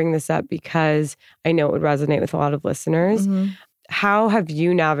this and bring this up because I know it would resonate with a lot of listeners. How have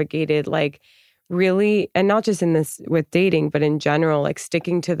you navigated, like, really, and not just in this with dating, but in general, like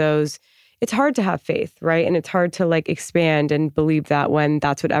sticking to those? It's hard to have faith, right? And it's hard to like expand and believe that when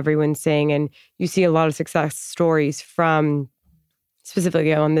that's what everyone's saying. And you see a lot of success stories from,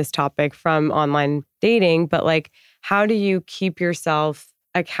 specifically on this topic, from online dating. But like, how do you keep yourself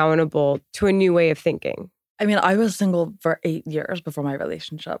accountable to a new way of thinking? I mean, I was single for 8 years before my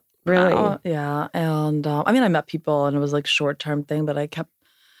relationship. Really? Yeah. And I met people, and it was like short-term thing, but I kept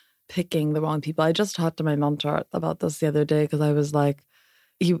picking the wrong people. I just talked to my mentor about this the other day, because I was like,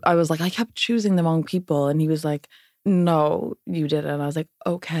 I kept choosing the wrong people. And he was like, no, you didn't. I was like,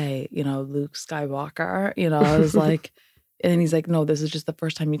 okay, Luke Skywalker, I was like, and he's like, no, this is just the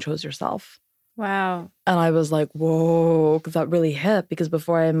first time you chose yourself. Wow. And I was like, whoa, because that really hit, because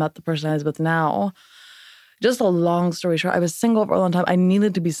before I met the person I was with now, just a long story short, I was single for a long time. I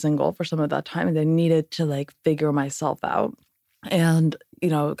needed to be single for some of that time, and I needed to like figure myself out. And,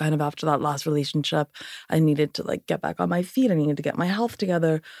 kind of after that last relationship, I needed to like get back on my feet. I needed to get my health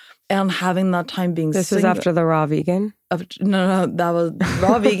together. And having that time being This was after the raw vegan? No, that was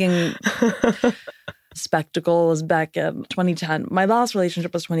raw vegan. Spectacle was back in 2010. My last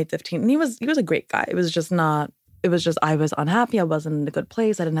relationship was 2015. And he was a great guy. It was just I was unhappy. I wasn't in a good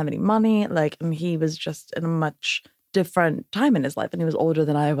place. I didn't have any money. And he was just in a much different time in his life. And he was older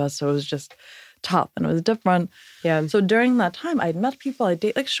than I was. So it was just tough and it was different. Yeah. So during that time, I'd met people, I'd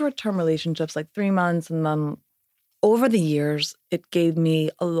date like short-term relationships, like 3 months. And then over the years, it gave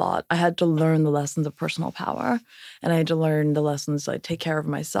me a lot. I had to learn the lessons of personal power, and I had to learn the lessons to take care of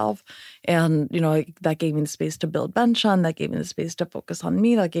myself. And, that gave me the space to build bench on, that gave me the space to focus on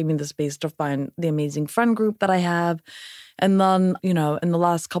me, that gave me the space to find the amazing friend group that I have. And then, in the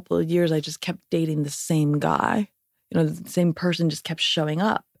last couple of years, I just kept dating the same guy. The same person just kept showing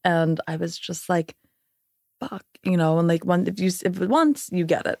up. And I was just like, fuck, and like if once you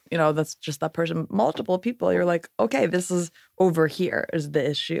get it, that's just that person. Multiple people, you're like, okay, this is over here is the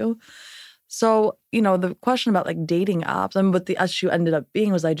issue. So, the question about like dating apps and what the issue ended up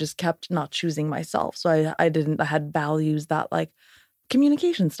being was I just kept not choosing myself. So I had values that like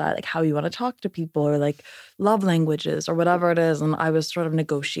communication style, like how you want to talk to people or like love languages or whatever it is. And I was sort of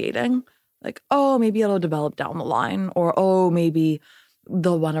negotiating like, oh, maybe it'll develop down the line, or, oh, maybe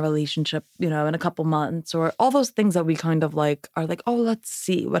they'll want a relationship, in a couple months, or all those things that we kind of like are like, oh, let's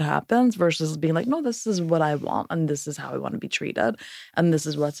see what happens, versus being like, no, this is what I want and this is how I want to be treated and this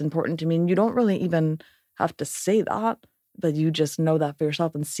is what's important to me. And you don't really even have to say that, but you just know that for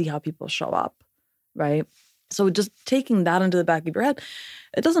yourself and see how people show up, right? So just taking that into the back of your head,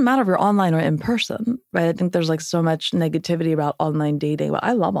 it doesn't matter if you're online or in person, right? I think there's like so much negativity about online dating. But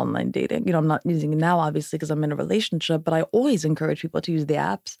I love online dating. I'm not using it now, obviously, because I'm in a relationship, but I always encourage people to use the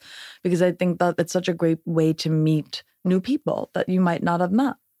apps because I think that it's such a great way to meet new people that you might not have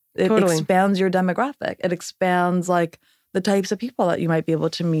met. It Totally. expands your demographic. It expands like the types of people that you might be able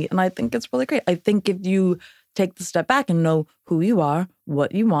to meet. And I think it's really great. I think if you take the step back and know who you are,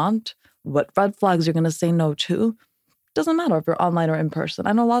 what you want, what red flags you're going to say no to, doesn't matter if you're online or in person.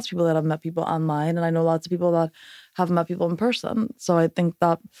 I know lots of people that have met people online, and I know lots of people that have met people in person. So I think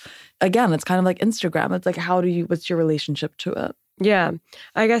that, again, it's kind of like Instagram. It's like, what's your relationship to it? Yeah.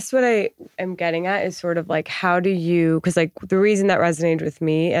 I guess what I am getting at is sort of like, because like the reason that resonated with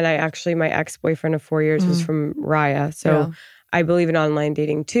me, and my ex-boyfriend of 4 years was from Raya. So yeah. I believe in online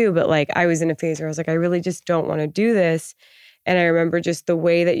dating too, but like I was in a phase where I was like, I really just don't want to do this. And I remember just the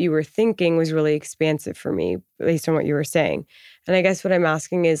way that you were thinking was really expansive for me based on what you were saying. And I guess what I'm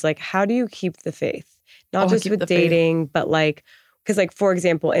asking is like, how do you keep the faith? Not just with dating, but like, because like, for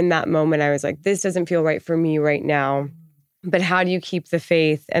example, in that moment, I was like, this doesn't feel right for me right now. But how do you keep the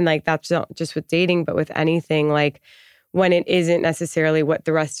faith? And like, that's not just with dating, but with anything, like when it isn't necessarily what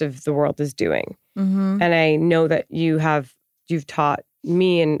the rest of the world is doing. Mm-hmm. And I know that you've taught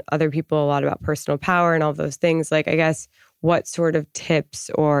me and other people a lot about personal power and all of those things. Like, I guess, what sort of tips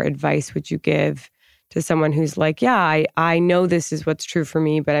or advice would you give to someone who's like, yeah, I know this is what's true for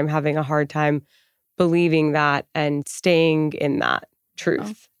me, but I'm having a hard time believing that and staying in that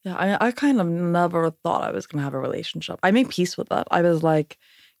truth? Yeah, I kind of never thought I was going to have a relationship. I made peace with that. I was like,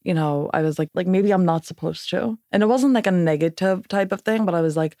 maybe I'm not supposed to. And it wasn't like a negative type of thing, but I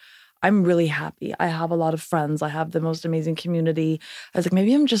was like, I'm really happy. I have a lot of friends. I have the most amazing community. I was like,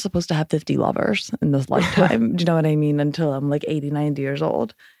 maybe I'm just supposed to have 50 lovers in this lifetime. Do you know what I mean? Until I'm like 80, 90 years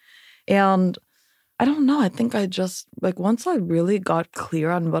old. And I don't know. I think I just, like, once I really got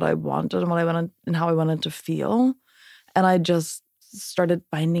clear on what I wanted and what I wanted and how I wanted to feel, and I just started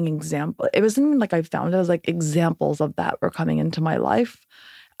finding examples. It wasn't even like I found it. It was like examples of that were coming into my life.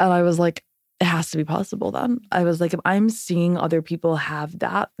 And I was like, it has to be possible then. I was like, if I'm seeing other people have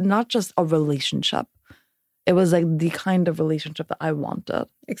that, not just a relationship, it was like the kind of relationship that I wanted.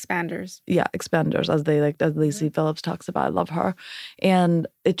 Expanders. Yeah, expanders, as Lacey Phillips talks about. I love her. And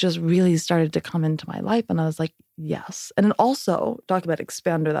it just really started to come into my life. And I was like, yes. And then also, talk about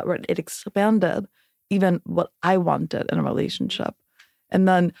expander, that word, it expanded even what I wanted in a relationship. And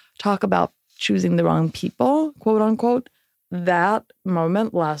then talk about choosing the wrong people, quote unquote. That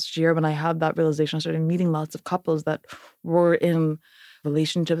moment last year when I had that realization, I started meeting lots of couples that were in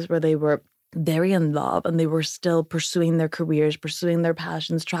relationships where they were very in love and they were still pursuing their careers, pursuing their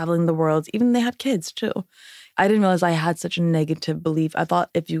passions, traveling the world. Even they had kids too. I didn't realize I had such a negative belief. I thought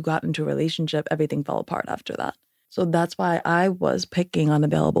if you got into a relationship, everything fell apart after that. So that's why I was picking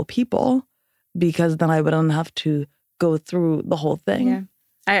unavailable people, because then I wouldn't have to go through the whole thing. Yeah.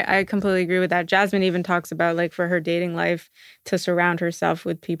 I completely agree with that. Jasmine even talks about, like, for her dating life, to surround herself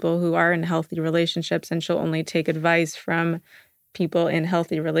with people who are in healthy relationships, and she'll only take advice from people in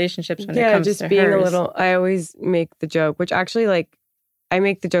healthy relationships when it comes to hers. Yeah, just being a little, I always make the joke, which actually, like, I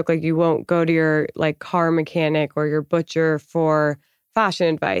make the joke, like, you won't go to your, like, car mechanic or your butcher for fashion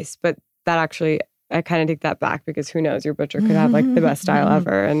advice, but that actually, I kind of take that back, because who knows, your butcher could have, like, the best style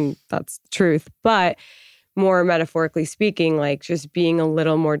ever, and that's the truth. But more metaphorically speaking, like, just being a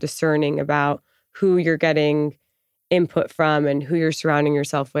little more discerning about who you're getting input from and who you're surrounding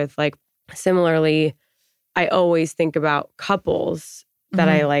yourself with. Like, Similarly, I always think about couples that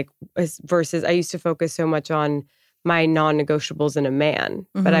I like versus I used to focus so much on my non-negotiables in a man.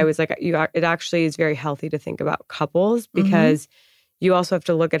 But I was like, it actually is very healthy to think about couples because you also have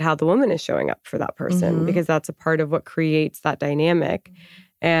to look at how the woman is showing up for that person because that's a part of what creates that dynamic.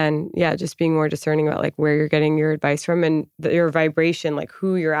 And yeah, just being more discerning about like where you're getting your advice from and your vibration, like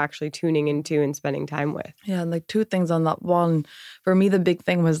who you're actually tuning into and spending time with. Yeah, and like two things on that. One, for me, the big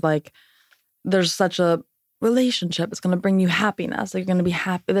thing was like, there's such a relationship. It's going to bring you happiness. Like you're going to be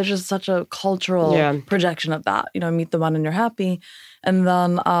happy. There's just such a cultural projection of that. Meet the one and you're happy. And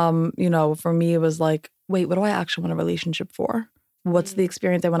then, for me, it was like, wait, what do I actually want a relationship for? What's the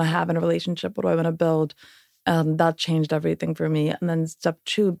experience I want to have in a relationship? What do I want to build? That changed everything for me. And then step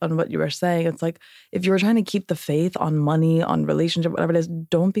 2 on what you were saying, it's like, if you were trying to keep the faith on money, on relationship, whatever it is,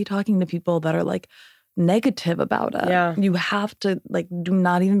 don't be talking to people that are like negative about it. Yeah. You have to like, do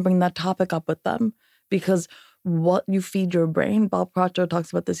not even bring that topic up with them because what you feed your brain, Bob Proctor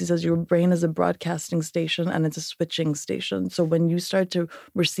talks about this. He says your brain is a broadcasting station and it's a switching station. So when you start to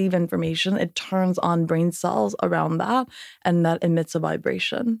receive information, it turns on brain cells around that and that emits a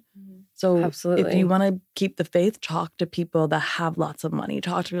vibration. So if you want to keep the faith, talk to people that have lots of money,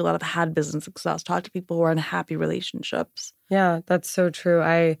 talk to people that have had business success, talk to people who are in happy relationships. Yeah, that's so true.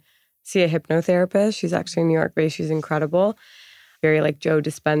 I see a hypnotherapist. She's actually New York based. She's incredible. Very like Joe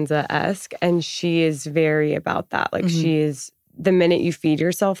Dispenza-esque. And she is very about that. Like she is, the minute you feed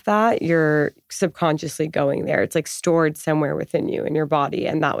yourself that, you're subconsciously going there. It's like stored somewhere within you in your body.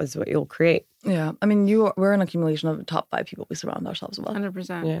 And that was what you'll create. Yeah. I mean, we're an accumulation of the top 5 people we surround ourselves with.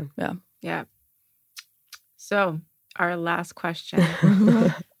 100%. Yeah. Yeah. So our last question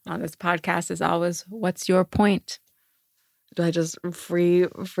on this podcast is always, what's your point? Do I just free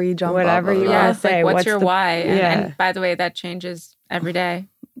jump whatever you want to say? Like, what's your why? And by the way, that changes every day,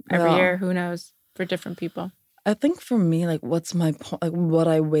 every year. Who knows? For different people. I think for me, like, what's my point? Like, what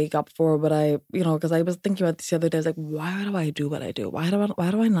I wake up for? What I, because I was thinking about this the other day. I was like, why do I do what I do? Why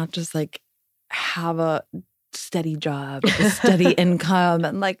do I not just like have a steady job, a steady income,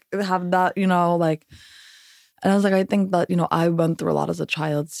 and like have that, like. And I was like, I think that, I went through a lot as a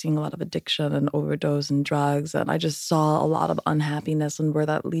child, seeing a lot of addiction and overdose and drugs. And I just saw a lot of unhappiness and where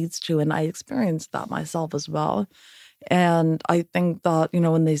that leads to. And I experienced that myself as well. And I think that,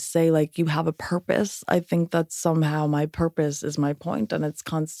 when they say like you have a purpose, I think that somehow my purpose is my point and it's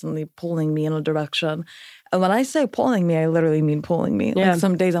constantly pulling me in a direction. And when I say pulling me, I literally mean pulling me. Yeah. Like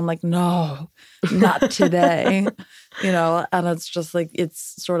some days I'm like, no, not today, and it's just like,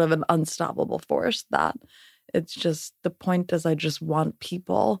 it's sort of an unstoppable force that it's just, the point is I just want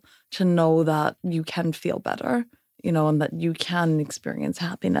people to know that you can feel better, and that you can experience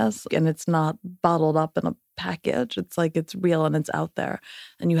happiness and it's not bottled up in a package. It's like, it's real and it's out there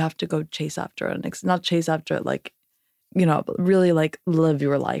and you have to go chase after it. And not chase after it, like, but really like live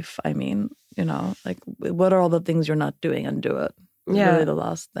your life. I mean, like what are all the things you're not doing and do it. It's really the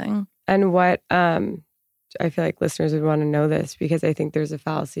last thing. And what, I feel like listeners would want to know this because I think there's a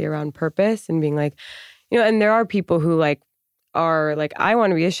fallacy around purpose and being like, and there are people who like are like, I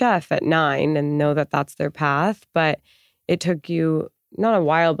want to be a chef at 9 and know that that's their path. But it took you not a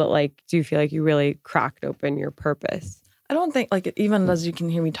while, but like, do you feel like you really cracked open your purpose? I don't think like, even as you can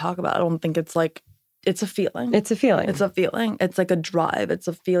hear me talk about, I don't think it's like, it's a feeling. It's a feeling. It's a feeling. It's like a drive. It's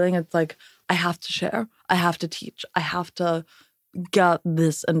a feeling. It's like, I have to share. I have to teach. I have to get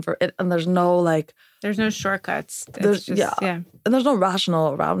this and for it. And there's no like, there's no shortcuts. There's just, and there's no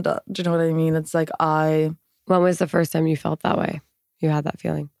rational around it. Do you know what I mean? It's like When was the first time you felt that way? You had that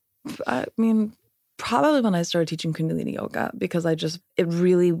feeling? I mean, probably when I started teaching Kundalini yoga because it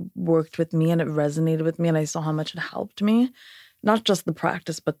really worked with me and it resonated with me and I saw how much it helped me. Not just the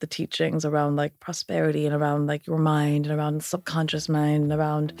practice, but the teachings around like prosperity and around like your mind and around subconscious mind and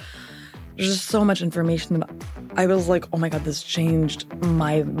around. There's just so much information that I was like, oh my God, this changed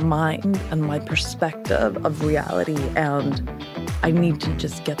my mind and my perspective of reality. And I need to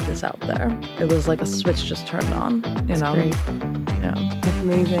just get this out there. It was like a switch just turned on, That's great. Yeah. That's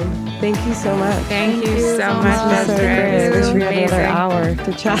amazing. Thank you so much. Thank you so much, So great. I wish we had another hour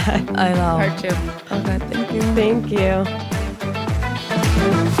to chat. I know. Part 2. Okay, thank you. Thank you.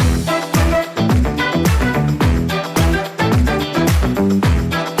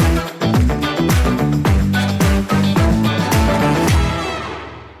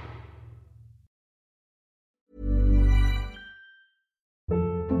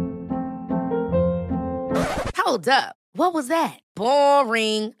 Hold up. What was that?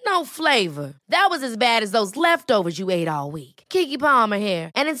 Boring. No flavor. That was as bad as those leftovers you ate all week. Keke Palmer here.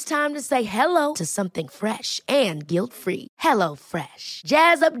 And it's time to say hello to something fresh and guilt-free. Hello Fresh.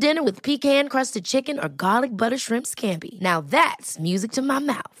 Jazz up dinner with pecan-crusted chicken or garlic butter shrimp scampi. Now that's music to my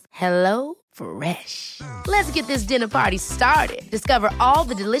mouth. Hello Fresh. Let's get this dinner party started. Discover all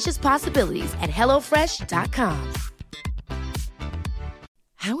the delicious possibilities at hellofresh.com.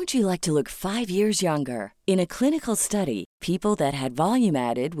 How would you like to look 5 years younger? In a clinical study, people that had volume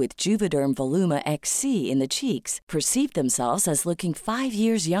added with Juvederm Voluma XC in the cheeks perceived themselves as looking 5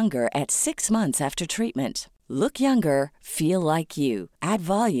 years younger at 6 months after treatment. Look younger, feel like you. Add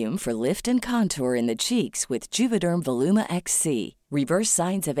volume for lift and contour in the cheeks with Juvederm Voluma XC. Reverse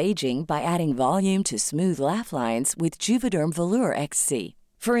signs of aging by adding volume to smooth laugh lines with Juvederm Volure XC.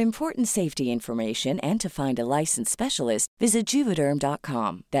 For important safety information and to find a licensed specialist, visit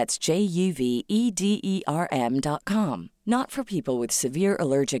Juvederm.com. That's JUVEDERM.com. Not for people with severe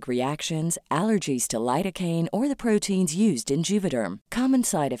allergic reactions, allergies to lidocaine, or the proteins used in Juvederm. Common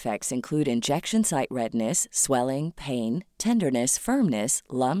side effects include injection site redness, swelling, pain, tenderness, firmness,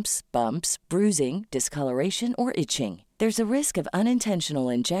 lumps, bumps, bruising, discoloration, or itching. There's a risk of unintentional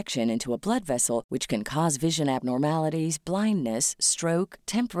injection into a blood vessel, which can cause vision abnormalities, blindness, stroke,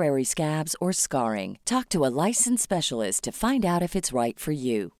 temporary scabs, or scarring. Talk to a licensed specialist to find out if it's right for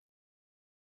you.